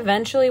 I think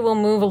eventually we'll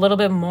move a little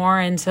bit more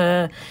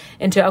into,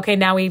 okay,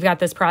 now we've got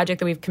this project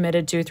that we've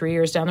committed to 3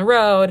 years down the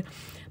road.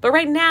 But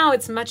right now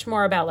it's much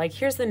more about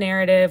here's the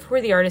narrative. Who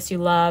are the artists you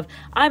love?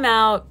 I'm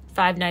out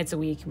 5 nights a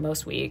week,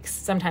 most weeks,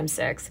 sometimes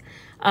 6.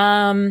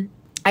 I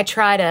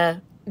try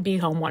to be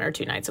home 1 or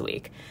 2 nights a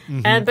week.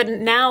 But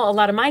now a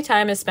lot of my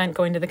time is spent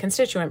going to the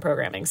constituent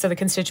programming. So the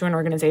constituent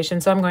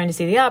organization. So I'm going to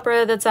see the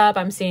opera that's up.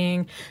 I'm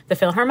seeing the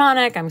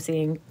Philharmonic. I'm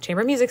seeing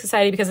Chamber Music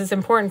Society because it's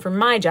important for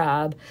my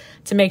job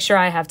to make sure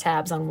I have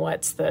tabs on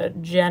what's the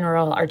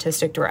general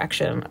artistic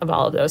direction of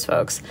all of those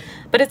folks.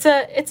 But it's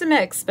a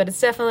mix, but it's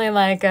definitely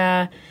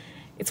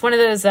it's one of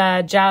those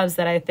jobs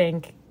that I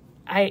think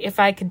if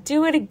I could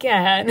do it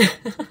again,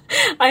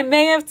 I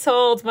may have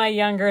told my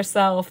younger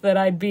self that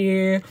I'd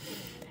be,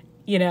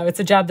 it's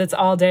a job that's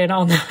all day and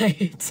all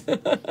night.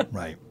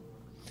 Right.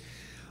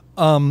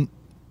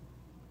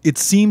 It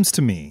seems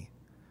to me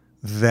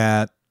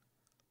that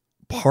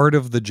part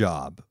of the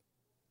job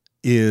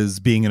is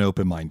being an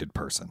open-minded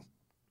person,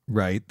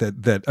 right?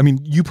 That I mean,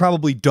 you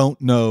probably don't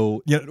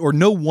know, or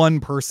no one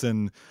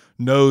person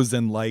knows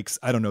and likes,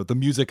 I don't know, the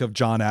music of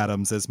John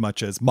Adams as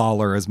much as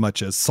Mahler, as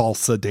much as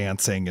salsa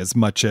dancing, as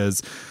much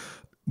as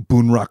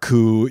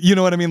bunraku, you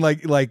know what I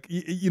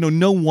mean?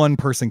 No one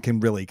person can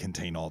really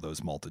contain all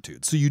those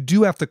multitudes. So you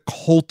do have to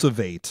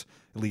cultivate,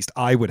 at least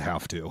I would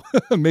have to,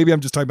 maybe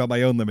I'm just talking about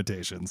my own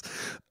limitations,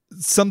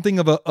 something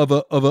of a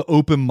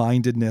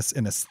open-mindedness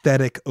and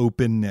aesthetic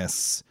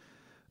openness.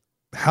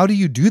 How do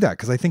you do that?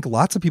 Because I think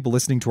lots of people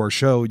listening to our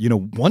show,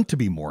 want to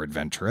be more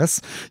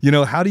adventurous.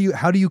 How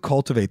do you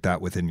cultivate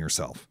that within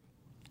yourself?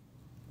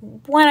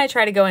 One, I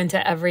try to go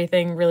into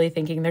everything really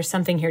thinking there's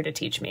something here to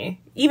teach me,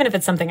 even if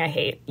it's something I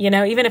hate.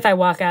 Even if I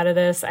walk out of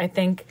this, I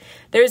think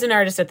there's an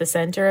artist at the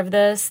center of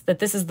this, that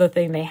this is the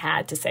thing they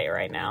had to say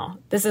right now.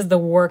 This is the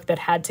work that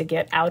had to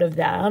get out of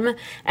them.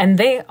 And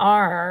they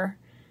are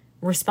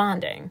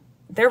responding.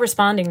 They're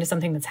responding to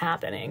something that's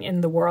happening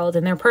in the world,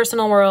 in their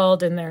personal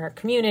world, in their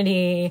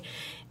community,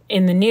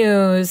 in the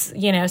news,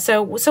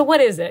 So what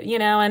is it,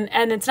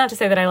 And it's not to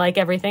say that I like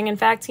everything. In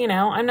fact,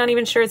 I'm not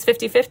even sure it's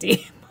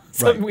 50-50.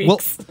 Some right.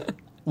 weeks.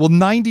 Well,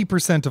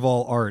 90% of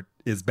all art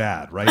is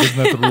bad, right? Isn't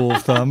that the rule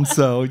of thumb?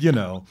 So,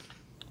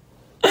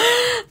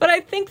 But I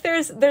think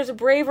there's a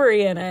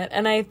bravery in it,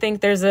 and I think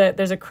there's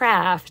a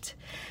craft.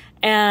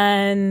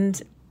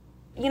 And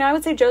I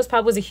would say Joe's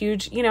Pub was a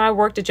huge, I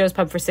worked at Joe's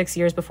Pub for 6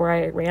 years before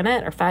I ran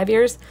it, or 5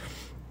 years.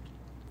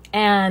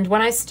 And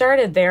when I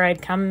started there,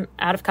 I'd come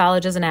out of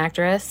college as an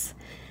actress.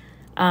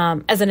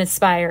 As an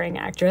aspiring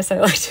actress, I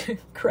like to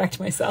correct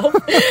myself.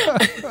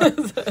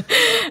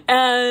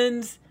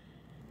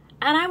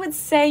 And I would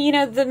say,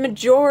 the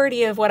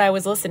majority of what I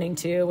was listening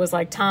to was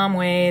like Tom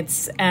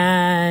Waits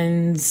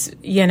and,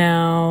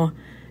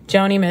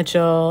 Joni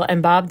Mitchell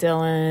and Bob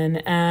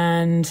Dylan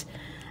and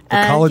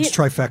the college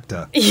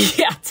trifecta.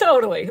 Yeah,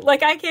 totally.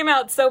 Like I came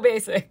out so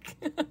basic.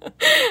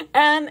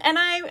 and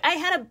I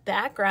had a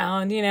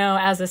background,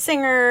 as a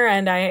singer,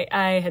 and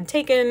I had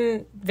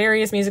taken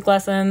various music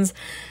lessons.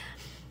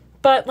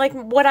 But like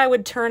what I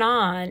would turn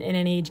on in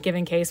any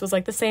given case was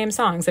like the same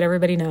songs that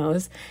everybody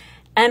knows.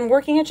 And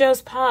working at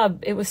Joe's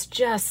Pub, it was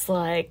just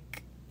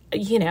like,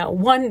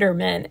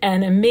 wonderment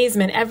and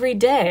amazement every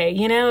day.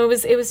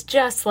 It was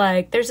just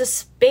like, there's a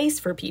space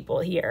for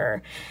people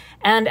here.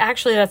 And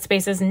actually that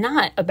space is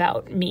not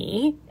about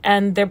me.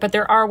 But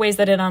there are ways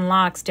that it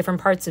unlocks different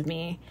parts of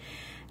me.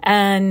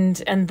 And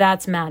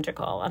that's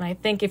magical. And I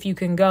think if you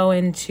can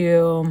go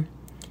to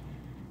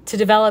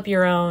develop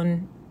your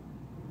own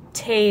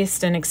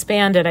taste and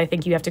expand it, I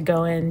think you have to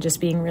go in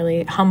just being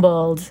really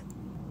humbled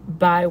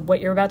by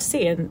what you're about to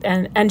see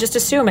and just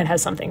assume it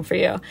has something for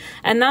you.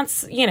 And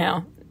that's,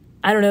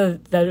 I don't know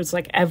that it's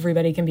like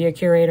everybody can be a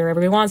curator,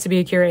 everybody wants to be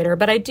a curator,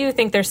 but I do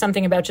think there's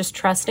something about just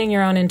trusting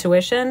your own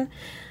intuition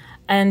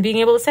and being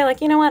able to say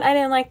like, you know what, I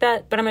didn't like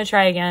that, but I'm going to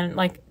try again.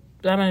 Like,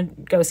 I'm going to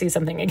go see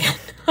something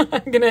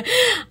again.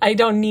 I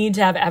don't need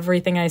to have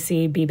everything I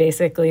see be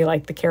basically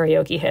like the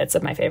karaoke hits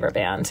of my favorite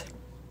band.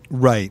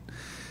 Right.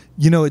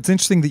 It's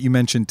interesting that you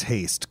mentioned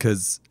taste,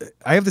 because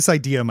I have this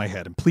idea in my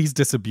head, and please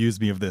disabuse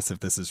me of this if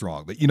this is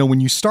wrong. But, when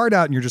you start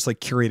out and you're just like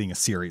curating a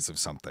series of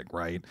something,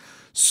 right?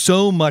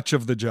 So much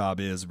of the job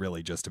is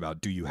really just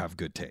about, do you have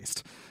good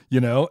taste?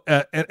 And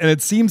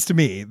it seems to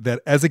me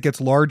that as it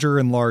gets larger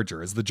and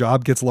larger, as the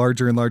job gets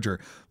larger and larger,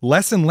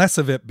 less and less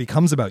of it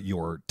becomes about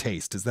your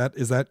taste. Is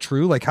that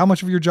true? Like how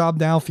much of your job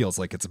now feels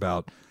like it's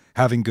about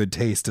having good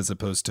taste as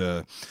opposed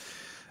to,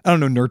 I don't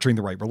know, nurturing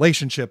the right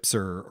relationships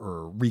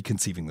or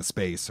reconceiving the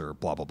space or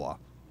blah, blah, blah?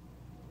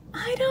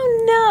 I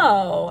don't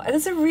know.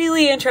 That's a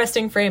really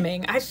interesting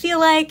framing. I feel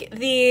like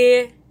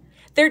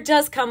there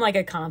does come like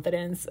a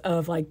confidence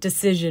of like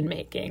decision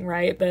making,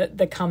 right?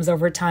 That comes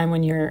over time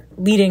when you're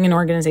leading an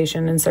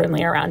organization and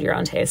certainly around your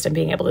own taste and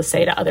being able to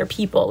say to other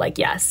people like,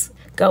 yes,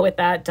 go with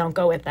that. Don't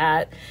go with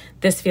that.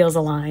 This feels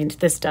aligned.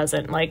 This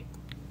doesn't. Like,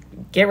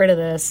 get rid of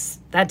this.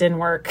 That didn't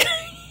work,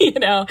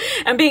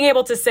 and being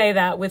able to say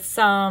that with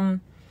some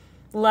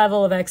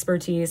level of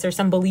expertise or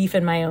some belief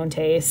in my own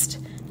taste.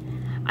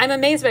 I'm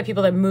amazed by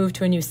people that move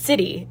to a new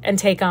city and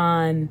take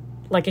on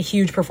like a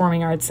huge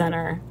performing arts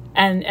center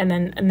and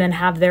then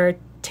have their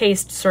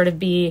taste sort of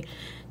be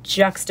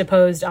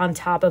juxtaposed on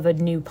top of a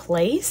new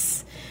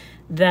place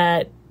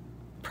that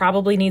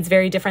probably needs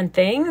very different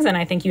things. And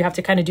I think you have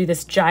to kind of do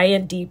this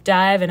giant deep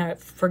dive and a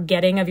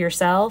forgetting of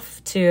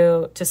yourself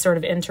to sort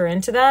of enter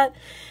into that.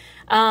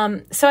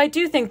 So I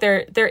do think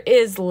there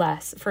is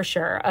less for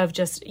sure of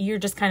just, you're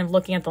just kind of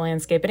looking at the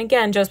landscape. And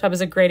again, Joe's Pub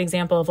is a great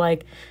example of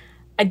like,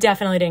 I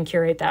definitely didn't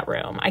curate that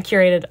room. I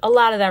curated a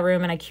lot of that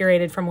room, and I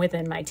curated from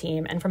within my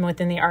team and from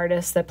within the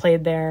artists that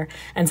played there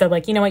and said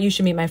like, you know what, you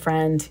should meet my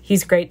friend.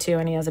 He's great too.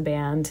 And he has a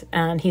band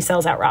and he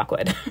sells out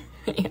Rockwood,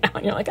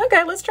 and you're like,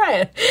 okay, let's try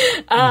it.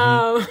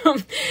 Mm-hmm.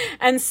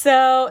 And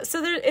so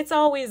there, it's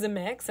always a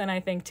mix. And I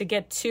think to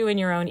get too in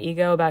your own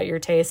ego about your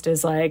taste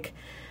is like,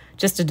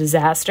 just a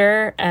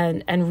disaster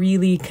and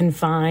really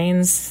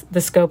confines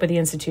the scope of the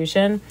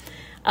institution.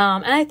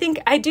 And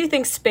I do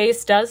think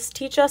space does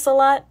teach us a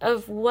lot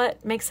of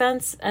what makes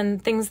sense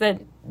and things that,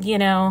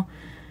 did I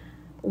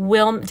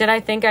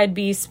think I'd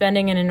be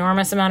spending an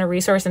enormous amount of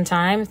resource and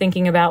time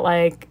thinking about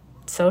like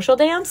social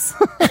dance?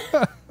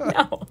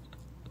 No.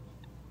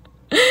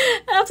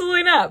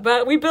 absolutely not.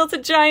 But we built a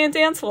giant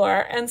dance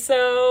floor. And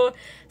so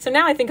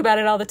now I think about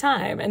it all the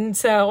time. And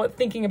so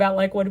thinking about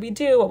like, what did we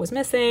do? What was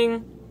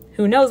missing?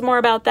 Who knows more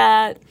about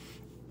that?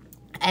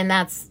 And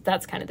that's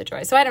kind of the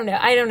joy. So I don't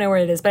know where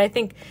it is, but I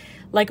think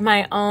like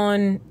my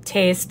own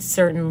taste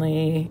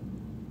certainly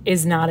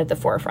is not at the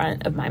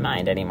forefront of my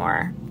mind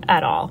anymore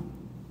at all.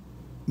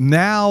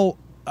 Now,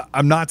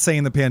 I'm not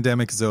saying the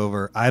pandemic is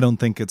over. I don't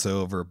think it's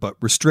over, but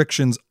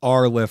restrictions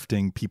are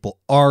lifting. People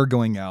are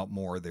going out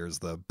more. There's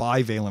the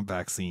bivalent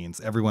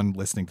vaccines. Everyone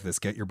listening to this,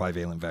 get your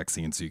bivalent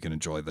vaccine so you can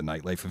enjoy the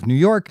nightlife of New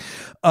York.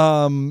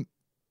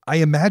 I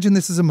imagine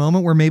this is a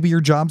moment where maybe your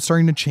job's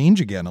starting to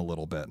change again a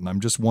little bit. And I'm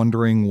just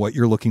wondering what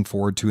you're looking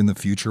forward to in the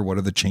future. What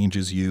are the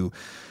changes you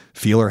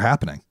feel are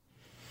happening?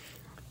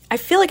 I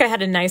feel like I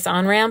had a nice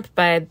on-ramp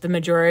by the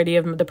majority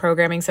of the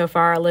programming so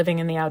far living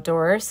in the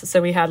outdoors.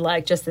 So we had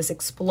like just this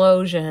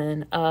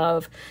explosion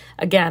of,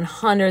 again,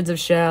 hundreds of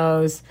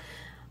shows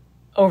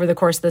over the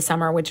course of the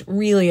summer, which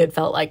really it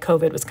felt like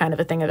COVID was kind of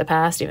a thing of the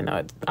past, even though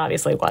it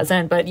obviously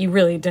wasn't, but you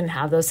really didn't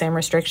have those same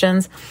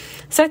restrictions.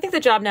 So I think the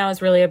job now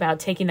is really about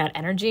taking that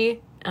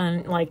energy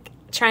and like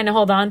trying to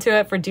hold on to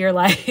it for dear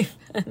life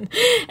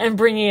and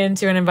bringing it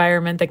into an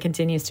environment that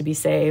continues to be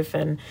safe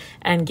and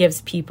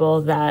gives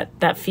people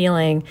that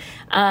feeling.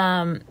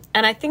 And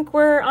I think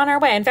we're on our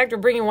way. In fact, we're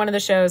bringing one of the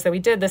shows that we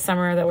did this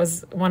summer that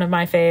was one of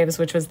my faves,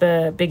 which was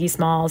the Biggie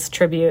Smalls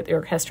tribute, the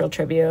orchestral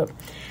tribute,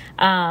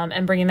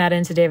 and bringing that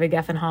into David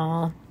Geffen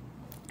Hall.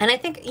 And I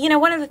think,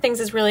 one of the things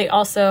is really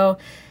also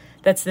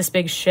that's this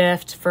big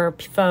shift for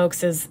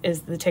folks is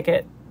the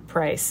ticket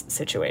price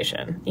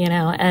situation,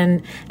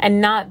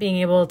 and not being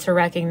able to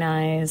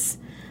recognize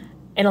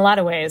in a lot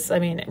of ways. I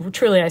mean,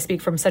 truly, I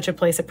speak from such a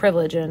place of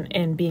privilege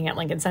in being at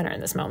Lincoln Center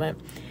in this moment,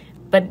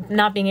 but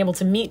not being able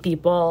to meet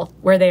people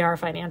where they are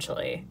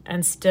financially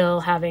and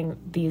still having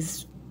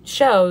these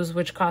shows,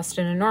 which cost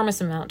an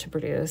enormous amount to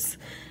produce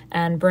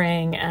and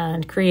bring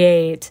and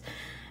create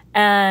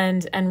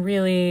and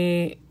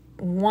really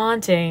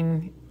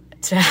wanting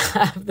to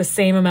have the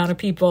same amount of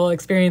people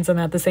experience them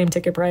at the same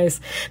ticket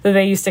price that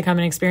they used to come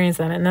and experience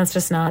them. And that's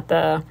just not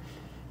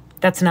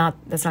that's not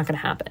going to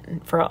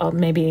happen for a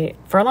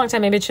long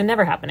time. Maybe it should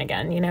never happen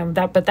again,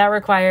 but that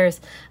requires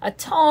a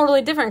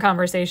totally different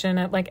conversation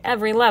at like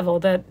every level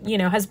that,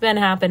 has been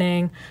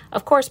happening,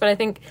 of course. But I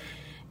think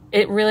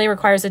it really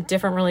requires a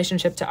different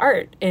relationship to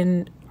art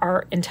in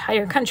our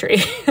entire country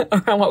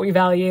around what we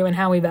value and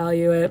how we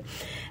value it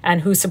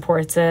and who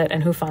supports it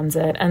and who funds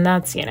it. And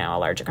that's, a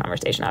larger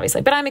conversation, obviously.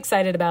 But I'm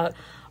excited about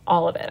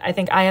all of it. I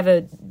think I have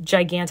a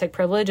gigantic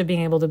privilege of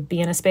being able to be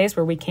in a space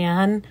where we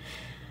can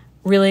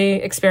really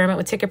experiment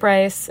with ticket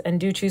price and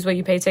do choose what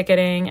you pay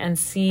ticketing and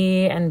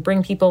see and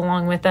bring people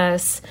along with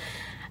us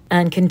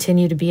and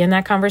continue to be in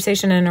that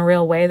conversation in a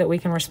real way that we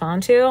can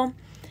respond to.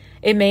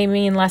 It may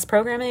mean less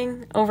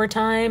programming over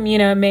time.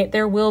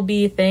 There will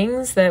be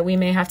things that we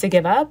may have to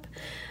give up,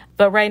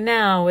 but right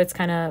now it's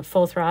kind of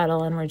full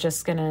throttle and we're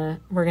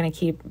going to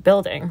keep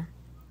building.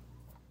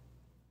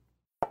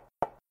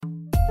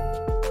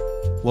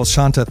 Well,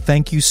 Shanta,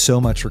 thank you so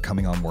much for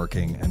coming on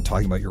Working and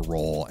talking about your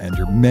role and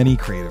your many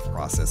creative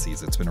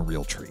processes. It's been a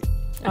real treat.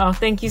 Oh,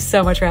 thank you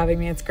so much for having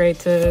me. It's great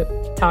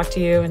to talk to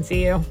you and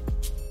see you.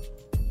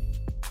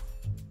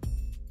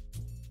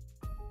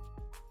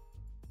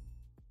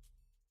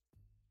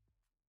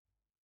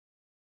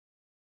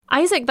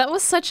 Isaac, that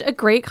was such a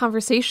great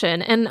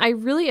conversation, and I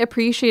really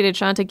appreciated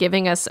Shanta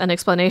giving us an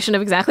explanation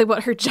of exactly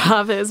what her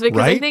job is, because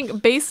right? I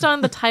think based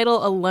on the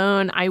title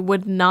alone, I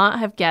would not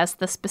have guessed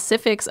the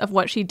specifics of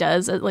what she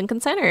does at Lincoln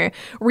Center.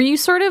 Were you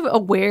sort of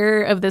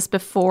aware of this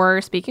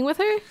before speaking with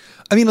her?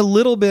 I mean, a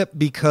little bit,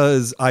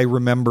 because I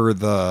remember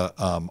the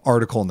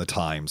article in the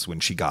Times when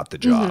she got the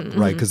job,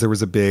 right? Because there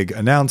was a big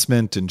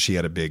announcement and she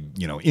had a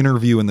big,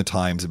 interview in the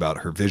Times about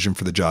her vision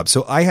for the job.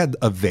 So I had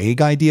a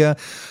vague idea.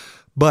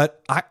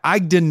 But I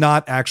did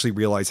not actually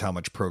realize how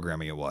much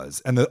programming it was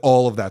and that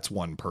all of that's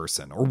one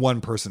person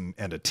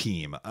and a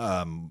team.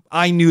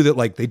 I knew that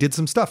like they did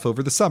some stuff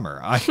over the summer.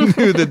 I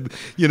knew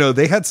that,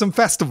 they had some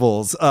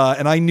festivals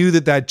and I knew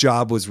that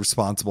job was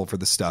responsible for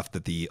the stuff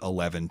that the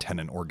 11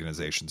 tenant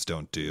organizations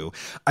don't do.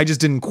 I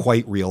just didn't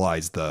quite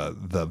realize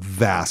the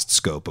vast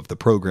scope of the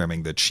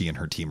programming that she and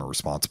her team are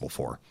responsible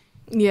for.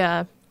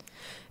 Yeah.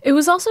 It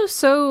was also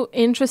so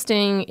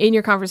interesting in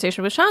your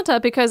conversation with Shanta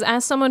because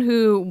as someone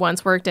who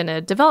once worked in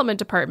a development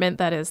department,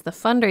 that is the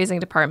fundraising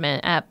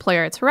department at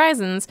Playwrights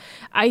Horizons,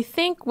 I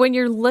think when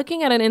you're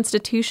looking at an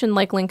institution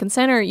like Lincoln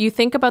Center, you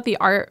think about the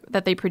art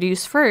that they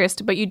produce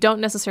first, but you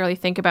don't necessarily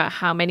think about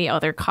how many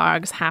other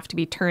cogs have to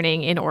be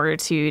turning in order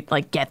to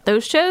like get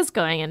those shows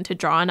going and to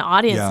draw in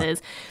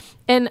audiences. Yeah.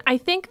 And I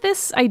think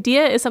this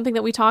idea is something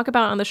that we talk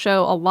about on the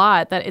show a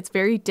lot, that it's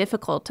very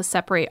difficult to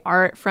separate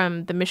art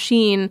from the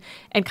machine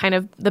and kind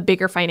of the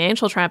bigger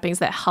financial trappings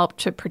that help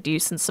to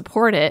produce and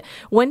support it.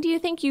 When do you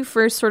think you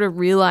first sort of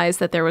realized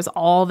that there was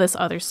all this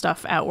other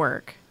stuff at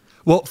work?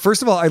 Well,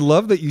 first of all, I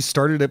love that you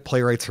started at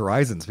Playwrights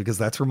Horizons because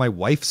that's where my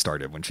wife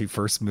started when she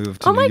first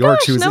moved to New York.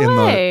 Gosh, she was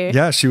no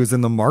way. she was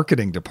in the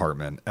marketing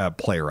department at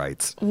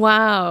Playwrights.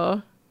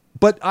 Wow.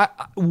 But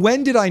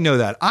when did I know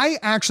that? I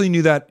actually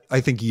knew that, I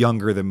think,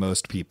 younger than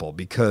most people,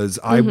 because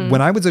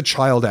when I was a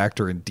child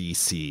actor in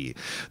DC,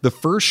 the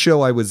first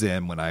show I was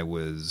in when I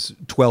was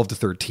 12 to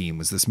 13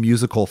 was this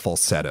musical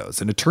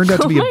Falsettos. And it turned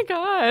out to be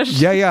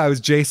I was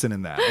Jason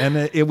in that. And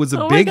it was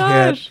a big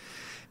hit.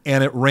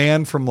 And it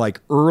ran from like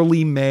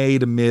early May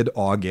to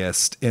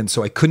mid-August. And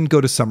so I couldn't go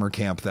to summer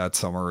camp that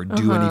summer or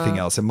do anything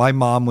else. And my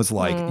mom was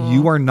like,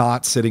 you are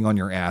not sitting on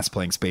your ass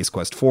playing Space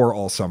Quest 4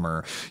 all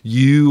summer.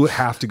 You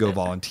have to go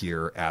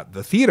volunteer at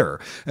the theater.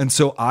 And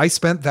so I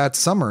spent that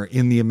summer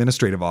in the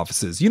administrative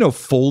offices, you know,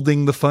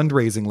 folding the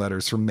fundraising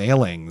letters from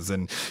mailings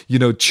and, you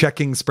know,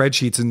 checking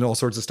spreadsheets and all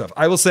sorts of stuff.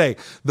 I will say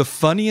the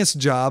funniest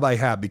job I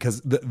had,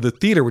 because the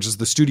theater, which is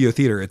the Studio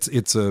Theater,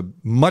 it's a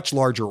much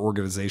larger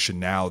organization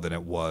now than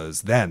it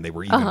was then. They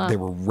were they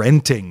were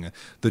renting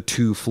the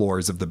 2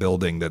 floors of the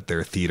building that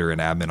their theater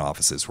and admin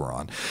offices were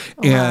on.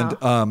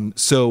 And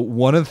so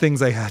one of the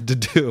things I had to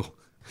do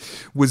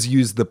was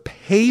use the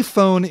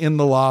payphone in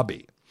the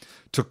lobby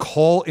to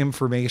call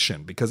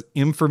information, because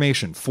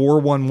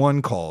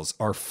 411 calls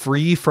are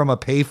free from a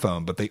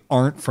payphone, but they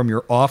aren't from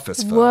your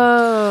office phone.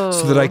 Whoa.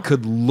 So that I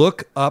could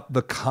look up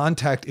the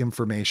contact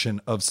information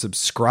of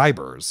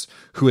subscribers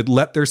who had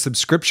let their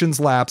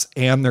subscriptions lapse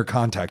and their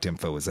contact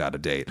info was out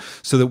of date,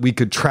 so that we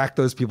could track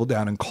those people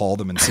down and call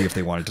them and see if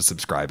they wanted to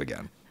subscribe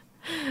again.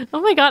 Oh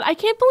my God, I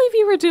can't believe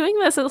you were doing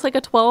this as like a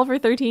 12 or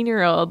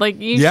 13-year-old. Like,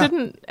 you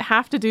shouldn't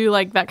have to do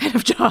like that kind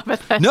of job at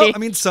that age. I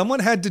mean,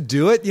 someone had to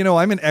do it. You know,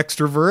 I'm an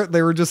extrovert.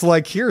 They were just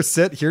like, here,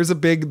 sit. Here's a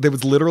big, there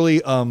was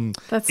literally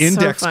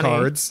index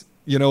cards.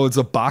 You know, it's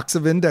a box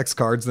of index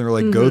cards. And they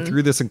were like, go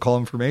through this and call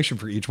information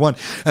for each one.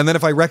 And then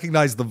if I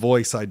recognized the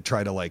voice, I'd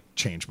try to like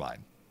change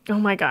mine. Oh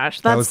my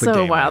gosh, that's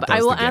so wild.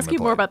 I will ask you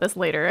more about this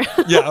later.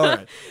 Yeah, all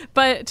right.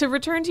 But to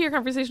return to your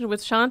conversation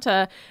with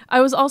Shanta,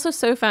 I was also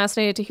so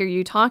fascinated to hear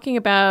you talking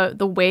about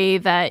the way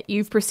that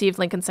you've perceived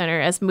Lincoln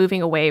Center as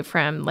moving away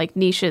from like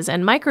niches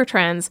and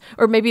microtrends,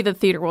 or maybe the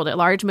theater world at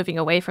large moving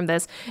away from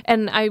this.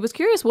 And I was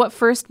curious what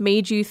first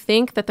made you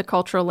think that the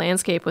cultural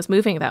landscape was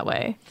moving that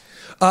way?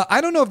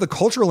 I don't know if the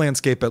cultural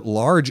landscape at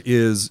large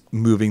is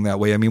moving that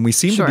way. I mean, we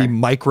seem to be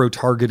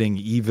micro-targeting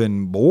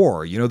even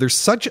more. You know, there's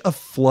such a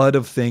flood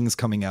of things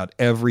coming out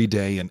every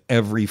day in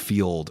every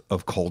field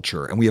of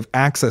culture, and we have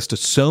access to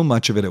so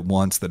much of it at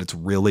once that it's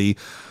really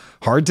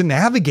hard to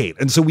navigate.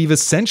 And so we've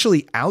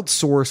essentially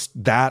outsourced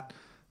that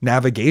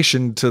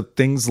navigation to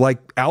things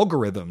like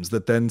algorithms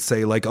that then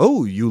say like,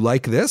 oh, you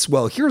like this?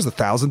 Well, here's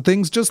 1,000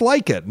 things just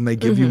like it. And they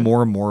give you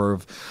more and more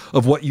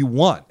of what you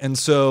want. And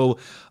so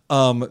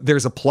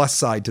there's a plus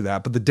side to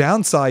that. But the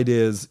downside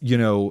is, you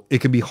know, it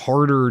can be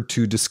harder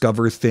to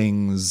discover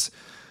things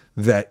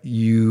that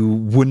you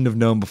wouldn't have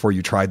known before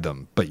you tried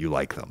them, but you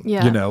like them.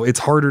 Yeah. You know, it's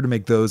harder to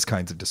make those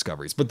kinds of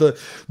discoveries. But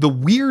the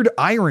weird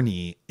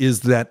irony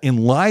is that in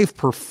live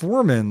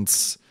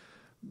performance,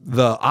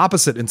 the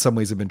opposite in some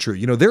ways have been true.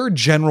 You know, there are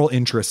general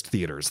interest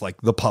theaters like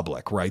the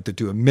Public, right, that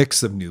do a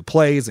mix of new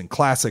plays and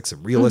classics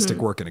and realistic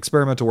work and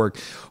experimental work.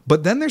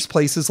 But then there's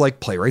places like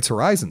Playwrights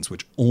Horizons,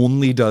 which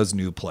only does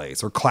new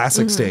plays, or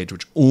Classic Stage,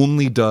 which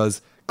only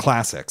does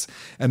classics.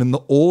 And in the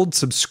old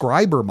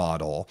subscriber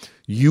model,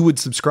 you would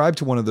subscribe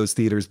to one of those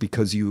theaters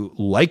because you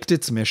liked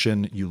its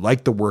mission, you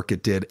liked the work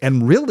it did,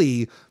 and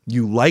really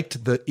you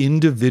liked the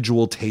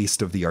individual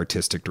taste of the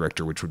artistic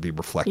director, which would be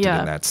reflected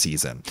in that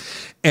season.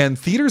 And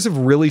theaters have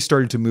really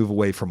started to move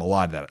away from a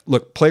lot of that.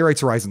 Look, Playwrights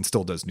Horizon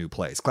still does new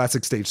plays.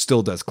 Classic Stage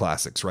still does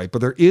classics, right?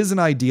 But there is an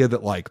idea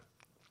that like,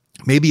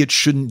 maybe it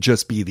shouldn't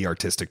just be the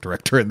artistic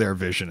director and their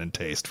vision and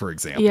taste, for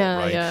example,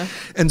 right? Yeah.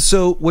 And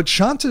so what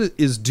Shanta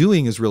is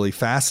doing is really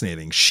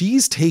fascinating.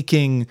 She's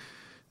taking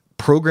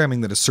programming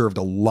that has served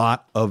a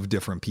lot of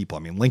different people. I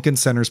mean, Lincoln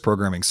Center's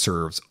programming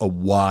serves a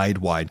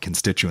wide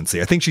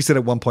constituency. I think she said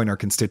at one point our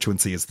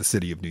constituency is the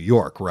city of New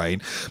York, right?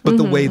 But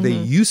the way they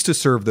used to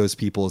serve those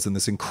people is in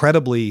this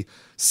incredibly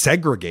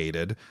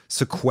segregated,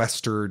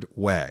 sequestered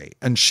way.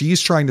 And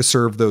she's trying to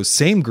serve those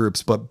same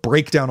groups, but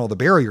break down all the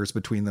barriers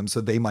between them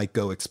so they might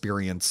go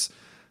experience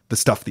the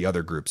stuff the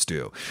other groups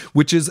do,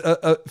 which is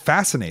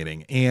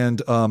fascinating.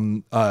 And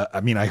I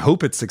mean, I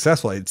hope it's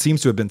successful. It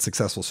seems to have been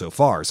successful so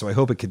far. So I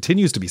hope it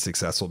continues to be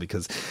successful,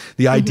 because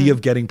the idea of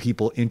getting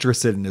people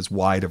interested in as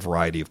wide a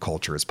variety of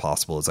culture as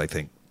possible is, I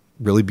think,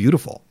 really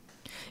beautiful.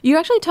 You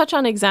actually touch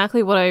on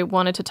exactly what I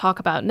wanted to talk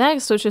about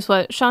next, which is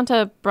what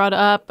Shanta brought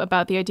up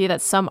about the idea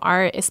that some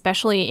art,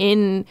 especially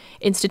in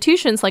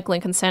institutions like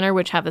Lincoln Center,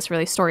 which have this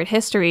really storied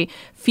history,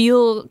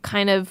 feel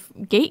kind of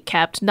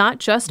gate-kept, not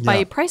just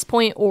by price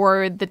point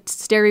or the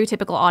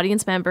stereotypical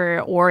audience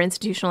member or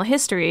institutional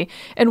history.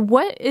 And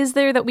what is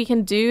there that we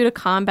can do to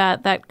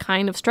combat that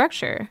kind of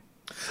structure?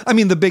 I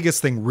mean, the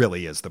biggest thing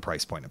really is the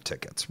price point of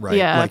tickets, right?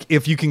 Yeah. Like,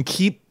 if you can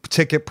keep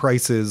ticket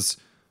prices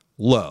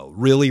low,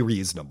 really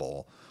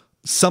reasonable,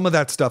 some of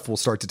that stuff will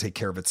start to take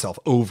care of itself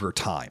over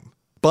time.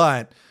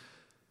 But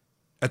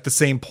at the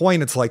same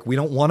point, it's like, we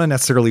don't want to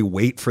necessarily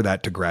wait for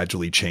that to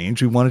gradually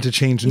change. We want it to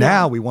change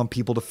now. We want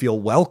people to feel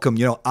welcome.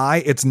 You know,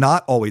 it's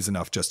not always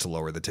enough just to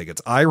lower the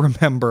tickets. I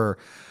remember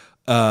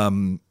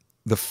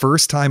the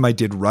first time I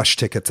did rush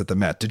tickets at the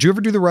Met. Did you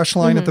ever do the rush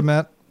line at the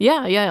Met?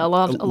 Yeah, a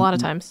lot of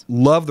times.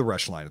 Love the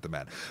rush line at the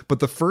Met. But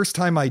the first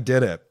time I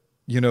did it,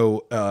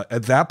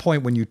 at that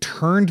point, when you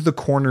turned the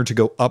corner to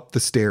go up the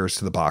stairs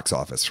to the box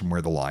office from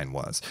where the line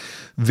was,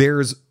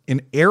 there's an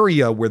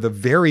area where the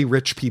very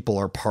rich people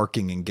are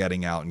parking and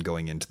getting out and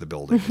going into the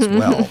building as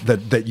well,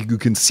 that you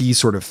can see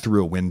sort of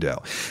through a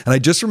window. And I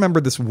just remember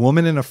this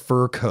woman in a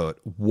fur coat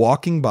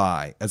walking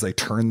by as I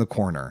turned the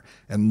corner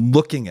and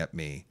looking at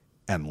me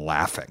and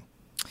laughing,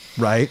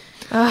 right?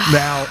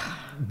 Now,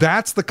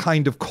 that's the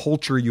kind of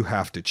culture you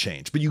have to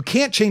change. But you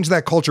can't change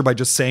that culture by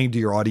just saying to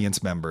your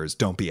audience members,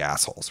 don't be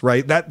assholes,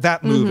 right?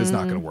 That move is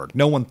not going to work.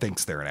 No one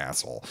thinks they're an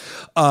asshole.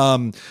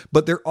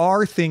 But there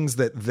are things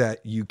that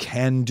you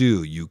can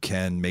do. You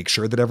can make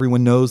sure that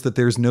everyone knows that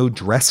there's no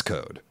dress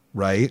code.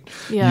 Right.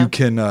 Yeah. You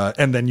can,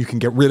 and then you can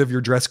get rid of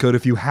your dress code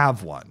if you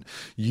have one.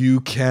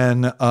 You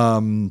can,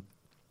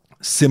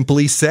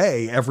 simply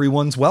say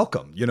everyone's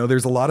welcome.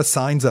 There's a lot of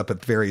signs up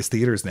at various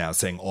theaters now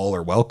saying all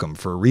are welcome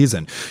for a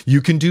reason. You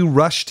can do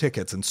rush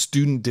tickets and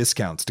student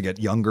discounts to get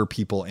younger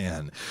people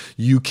in.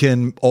 You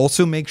can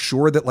also make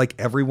sure that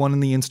everyone in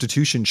the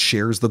institution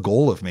shares the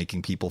goal of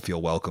making people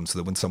feel welcome so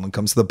that when someone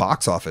comes to the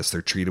box office,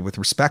 they're treated with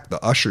respect.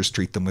 The ushers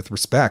treat them with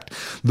respect.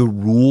 The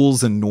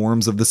rules and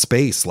norms of the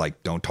space,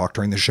 like don't talk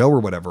during the show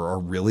or whatever, are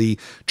really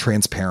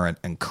transparent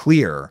and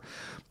clear.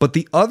 But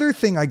the other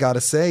thing I got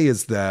to say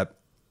is that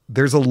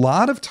there's a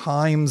lot of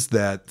times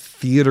that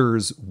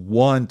theaters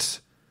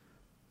want,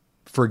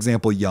 for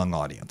example, young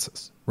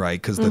audiences, right?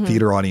 Because the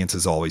theater audience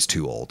is always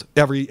too old.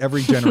 Every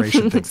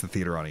generation thinks the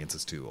theater audience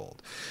is too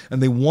old.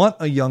 And they want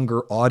a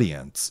younger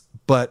audience,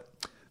 but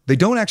they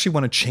don't actually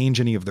want to change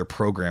any of their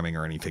programming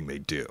or anything they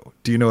do.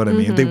 Do you know what I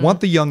mean? They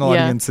want the young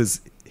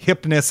audience's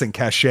hipness and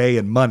cachet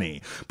and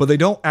money, but they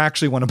don't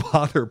actually want to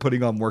bother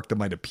putting on work that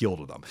might appeal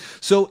to them.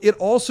 So it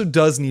also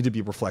does need to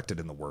be reflected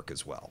in the work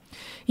as well.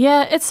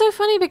 Yeah, it's so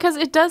funny because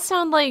it does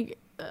sound like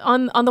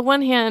on the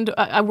one hand,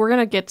 we're going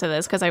to get to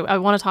this because I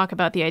want to talk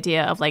about the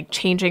idea of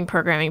changing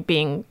programming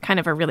being kind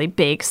of a really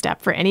big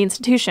step for any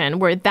institution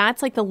where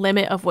that's the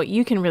limit of what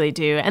you can really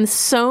do. And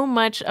so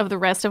much of the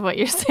rest of what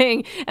you're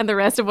saying and the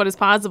rest of what is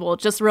possible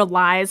just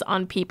relies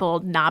on people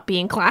not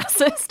being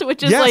classist,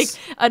 which is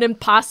an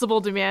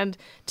impossible demand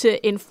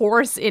to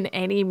enforce in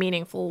any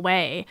meaningful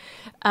way.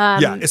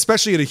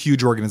 Especially at a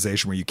huge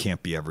organization where you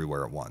can't be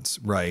everywhere at once,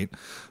 right?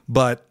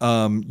 But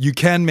you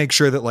can make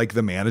sure that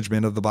the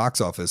management of the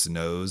box office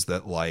knows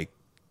that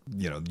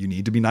you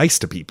need to be nice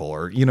to people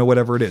or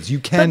whatever it is. You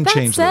can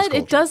change those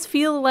cultures. It does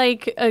feel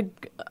like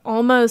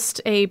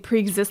almost a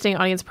pre-existing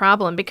audience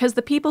problem because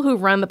the people who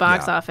run the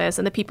box office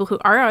and the people who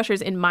are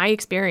ushers, in my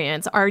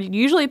experience, are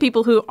usually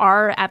people who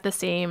are at the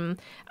same,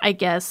 I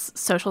guess,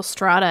 social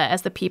strata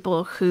as the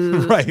people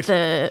who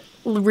the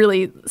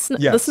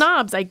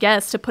snobs, I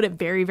guess, to put it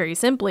very, very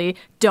simply,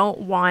 don't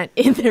want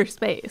in their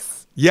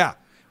space. Yeah,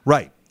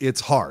 right.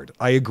 It's hard.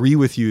 I agree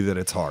with you that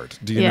it's hard.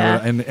 Do you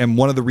know? And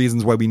one of the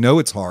reasons why we know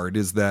it's hard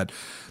is that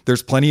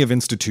there's plenty of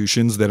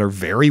institutions that are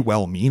very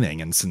well-meaning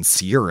and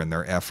sincere in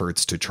their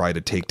efforts to try to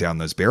take down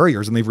those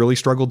barriers, and they've really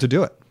struggled to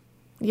do it.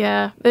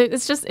 Yeah,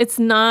 it's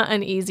not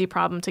an easy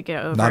problem to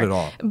get over. Not at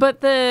all.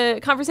 But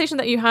the conversation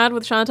that you had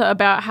with Shanta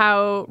about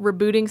how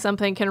rebooting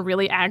something can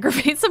really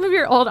aggravate some of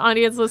your old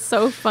audience was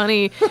so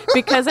funny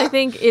because I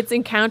think it's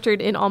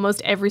encountered in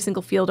almost every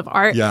single field of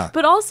art,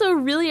 but also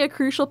really a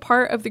crucial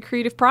part of the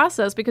creative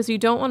process because you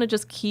don't want to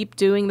just keep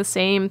doing the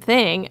same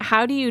thing.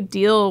 How do you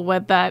deal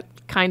with that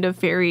kind of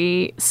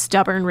very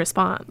stubborn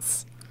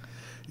response?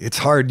 It's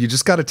hard. You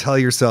just got to tell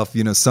yourself,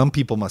 some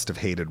people must have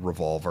hated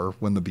Revolver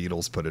when the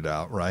Beatles put it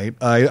out, right?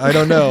 I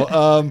don't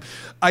know.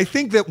 I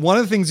think that one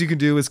of the things you can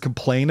do is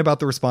complain about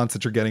the response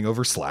that you're getting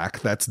over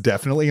Slack. That's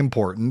definitely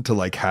important to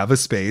have a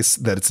space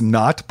that it's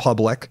not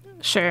public.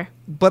 Sure.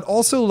 But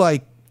also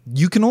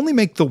you can only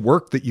make the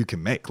work that you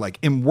can make.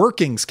 In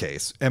Working's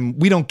case, and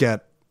we don't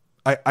get,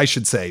 I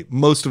should say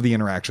most of the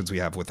interactions we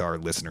have with our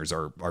listeners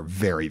are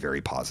very,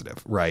 very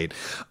positive, right?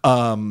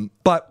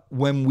 But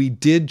when we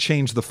did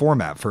change the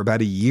format for about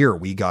a year,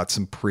 we got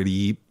some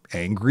pretty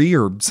angry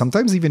or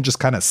sometimes even just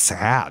kind of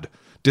sad,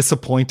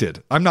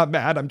 disappointed. I'm not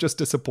mad. I'm just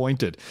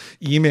disappointed.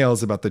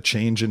 Emails about the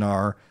change in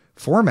our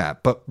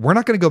format, but we're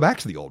not going to go back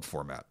to the old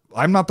format.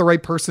 I'm not the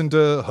right person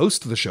to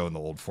host the show in the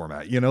old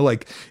format.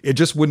 It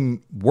just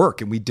wouldn't work.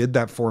 And we did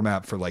that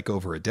format for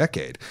over a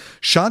decade.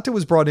 Shanta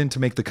was brought in to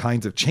make the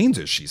kinds of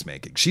changes she's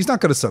making. She's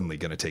not suddenly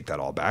going to take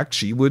that all back.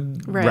 She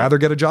would rather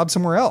get a job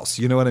somewhere else.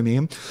 You know what I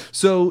mean?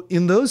 So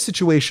in those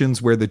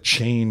situations where the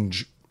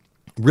change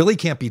really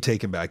can't be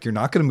taken back, you're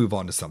not going to move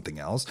on to something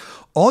else.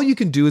 All you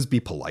can do is be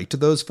polite to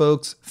those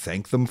folks,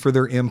 thank them for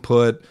their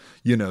input,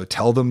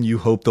 tell them you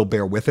hope they'll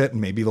bear with it and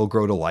maybe they'll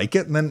grow to like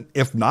it. And then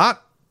if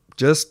not,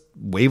 just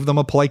wave them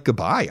a polite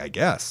goodbye, I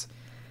guess.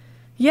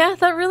 Yeah,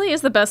 that really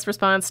is the best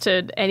response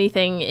to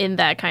anything in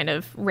that kind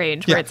of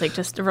rage where it's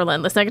just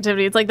relentless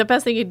negativity. It's the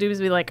best thing you do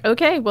is be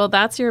okay, well,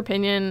 that's your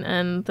opinion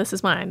and this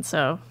is mine.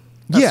 So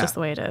that's just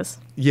the way it is.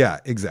 Yeah,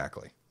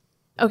 exactly.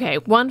 Okay,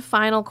 one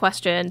final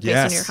question based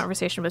on your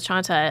conversation with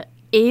Shanta.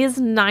 Is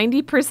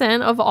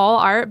 90% of all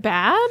art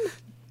bad?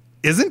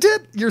 Isn't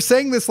it? You're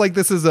saying this like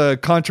this is a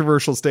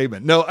controversial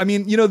statement. No, I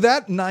mean,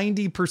 that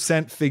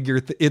 90%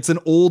 figure, it's an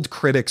old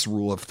critic's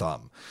rule of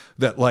thumb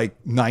that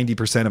like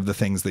 90% of the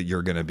things that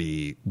you're going to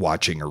be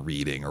watching or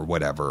reading or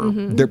whatever,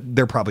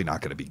 they're probably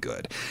not going to be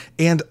good.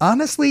 And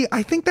honestly,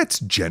 I think that's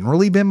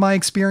generally been my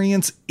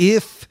experience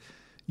if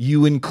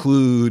you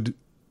include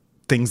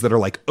things that are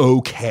like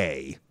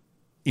okay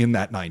in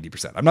that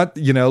 90%. I'm not,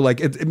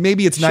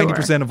 maybe it's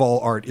 90% of all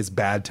art is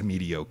bad to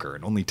mediocre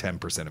and only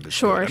 10% of it is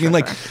good. I mean,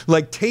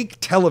 like take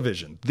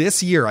television.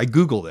 This year, I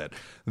Googled it.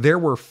 There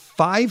were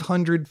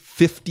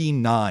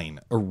 559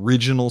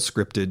 original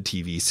scripted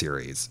TV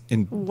series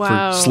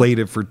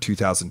slated for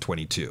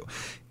 2022.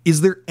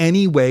 Is there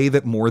any way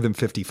that more than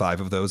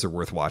 55 of those are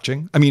worth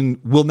watching? I mean,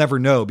 we'll never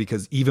know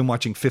because even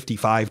watching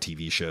 55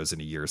 TV shows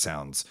in a year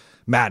sounds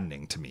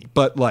maddening to me.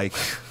 But like,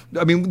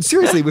 I mean,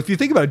 seriously, if you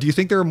think about it, do you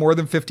think there are more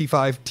than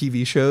 55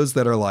 TV shows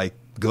that are like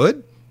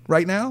good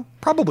right now?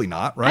 Probably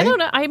not, right? I don't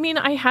know. I mean,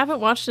 I haven't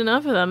watched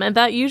enough of them. And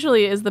that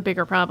usually is the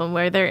bigger problem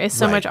where there is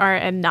so much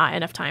art and not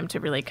enough time to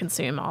really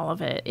consume all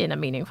of it in a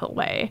meaningful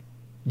way.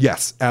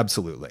 Yes,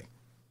 absolutely.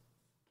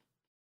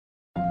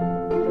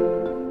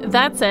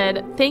 That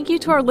said, thank you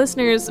to our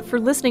listeners for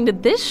listening to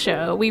this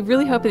show. We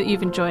really hope that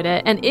you've enjoyed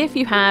it. And if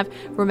you have,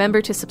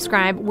 remember to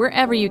subscribe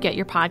wherever you get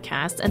your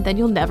podcasts, and then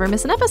you'll never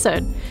miss an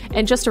episode.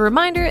 And just a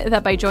reminder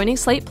that by joining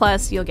Slate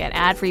Plus, you'll get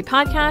ad-free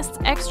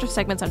podcasts, extra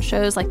segments on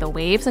shows like the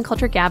Waves and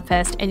Culture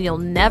Gabfest, and you'll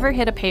never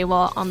hit a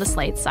paywall on the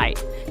Slate site.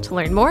 To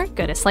learn more,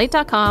 go to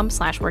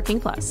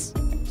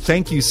slate.com/workingplus.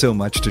 Thank you so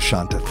much to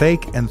Shanta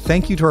Thake, and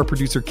thank you to our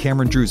producer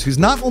Cameron Drews, who's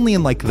not only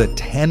in like the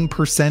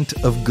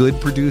 10% of good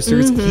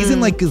producers, he's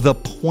in like the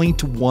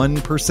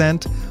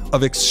 0.1%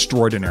 of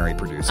extraordinary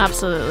producers.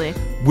 Absolutely.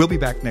 We'll be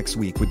back next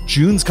week with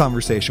June's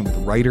conversation with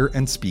writer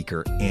and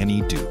speaker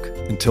Annie Duke.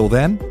 Until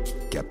then,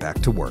 get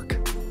back to work.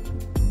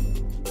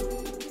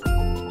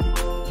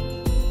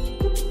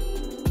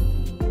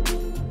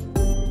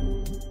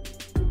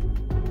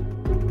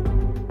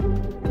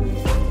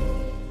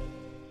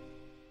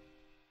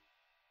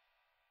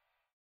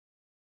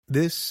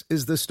 This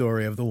is the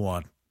story of the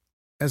one.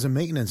 As a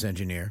maintenance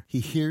engineer, he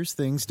hears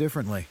things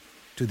differently.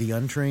 To the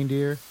untrained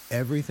ear,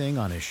 everything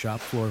on his shop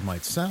floor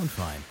might sound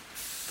fine,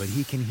 but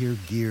he can hear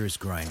gears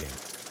grinding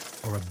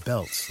or a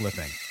belt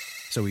slipping.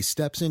 So he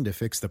steps in to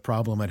fix the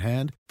problem at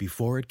hand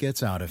before it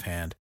gets out of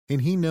hand.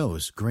 And he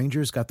knows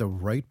Grainger's got the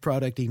right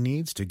product he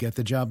needs to get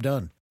the job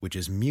done, which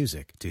is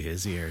music to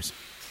his ears.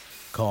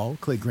 Call,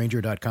 click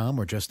Grainger.com,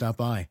 or just stop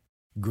by.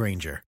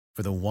 Grainger,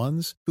 for the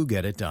ones who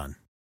get it done.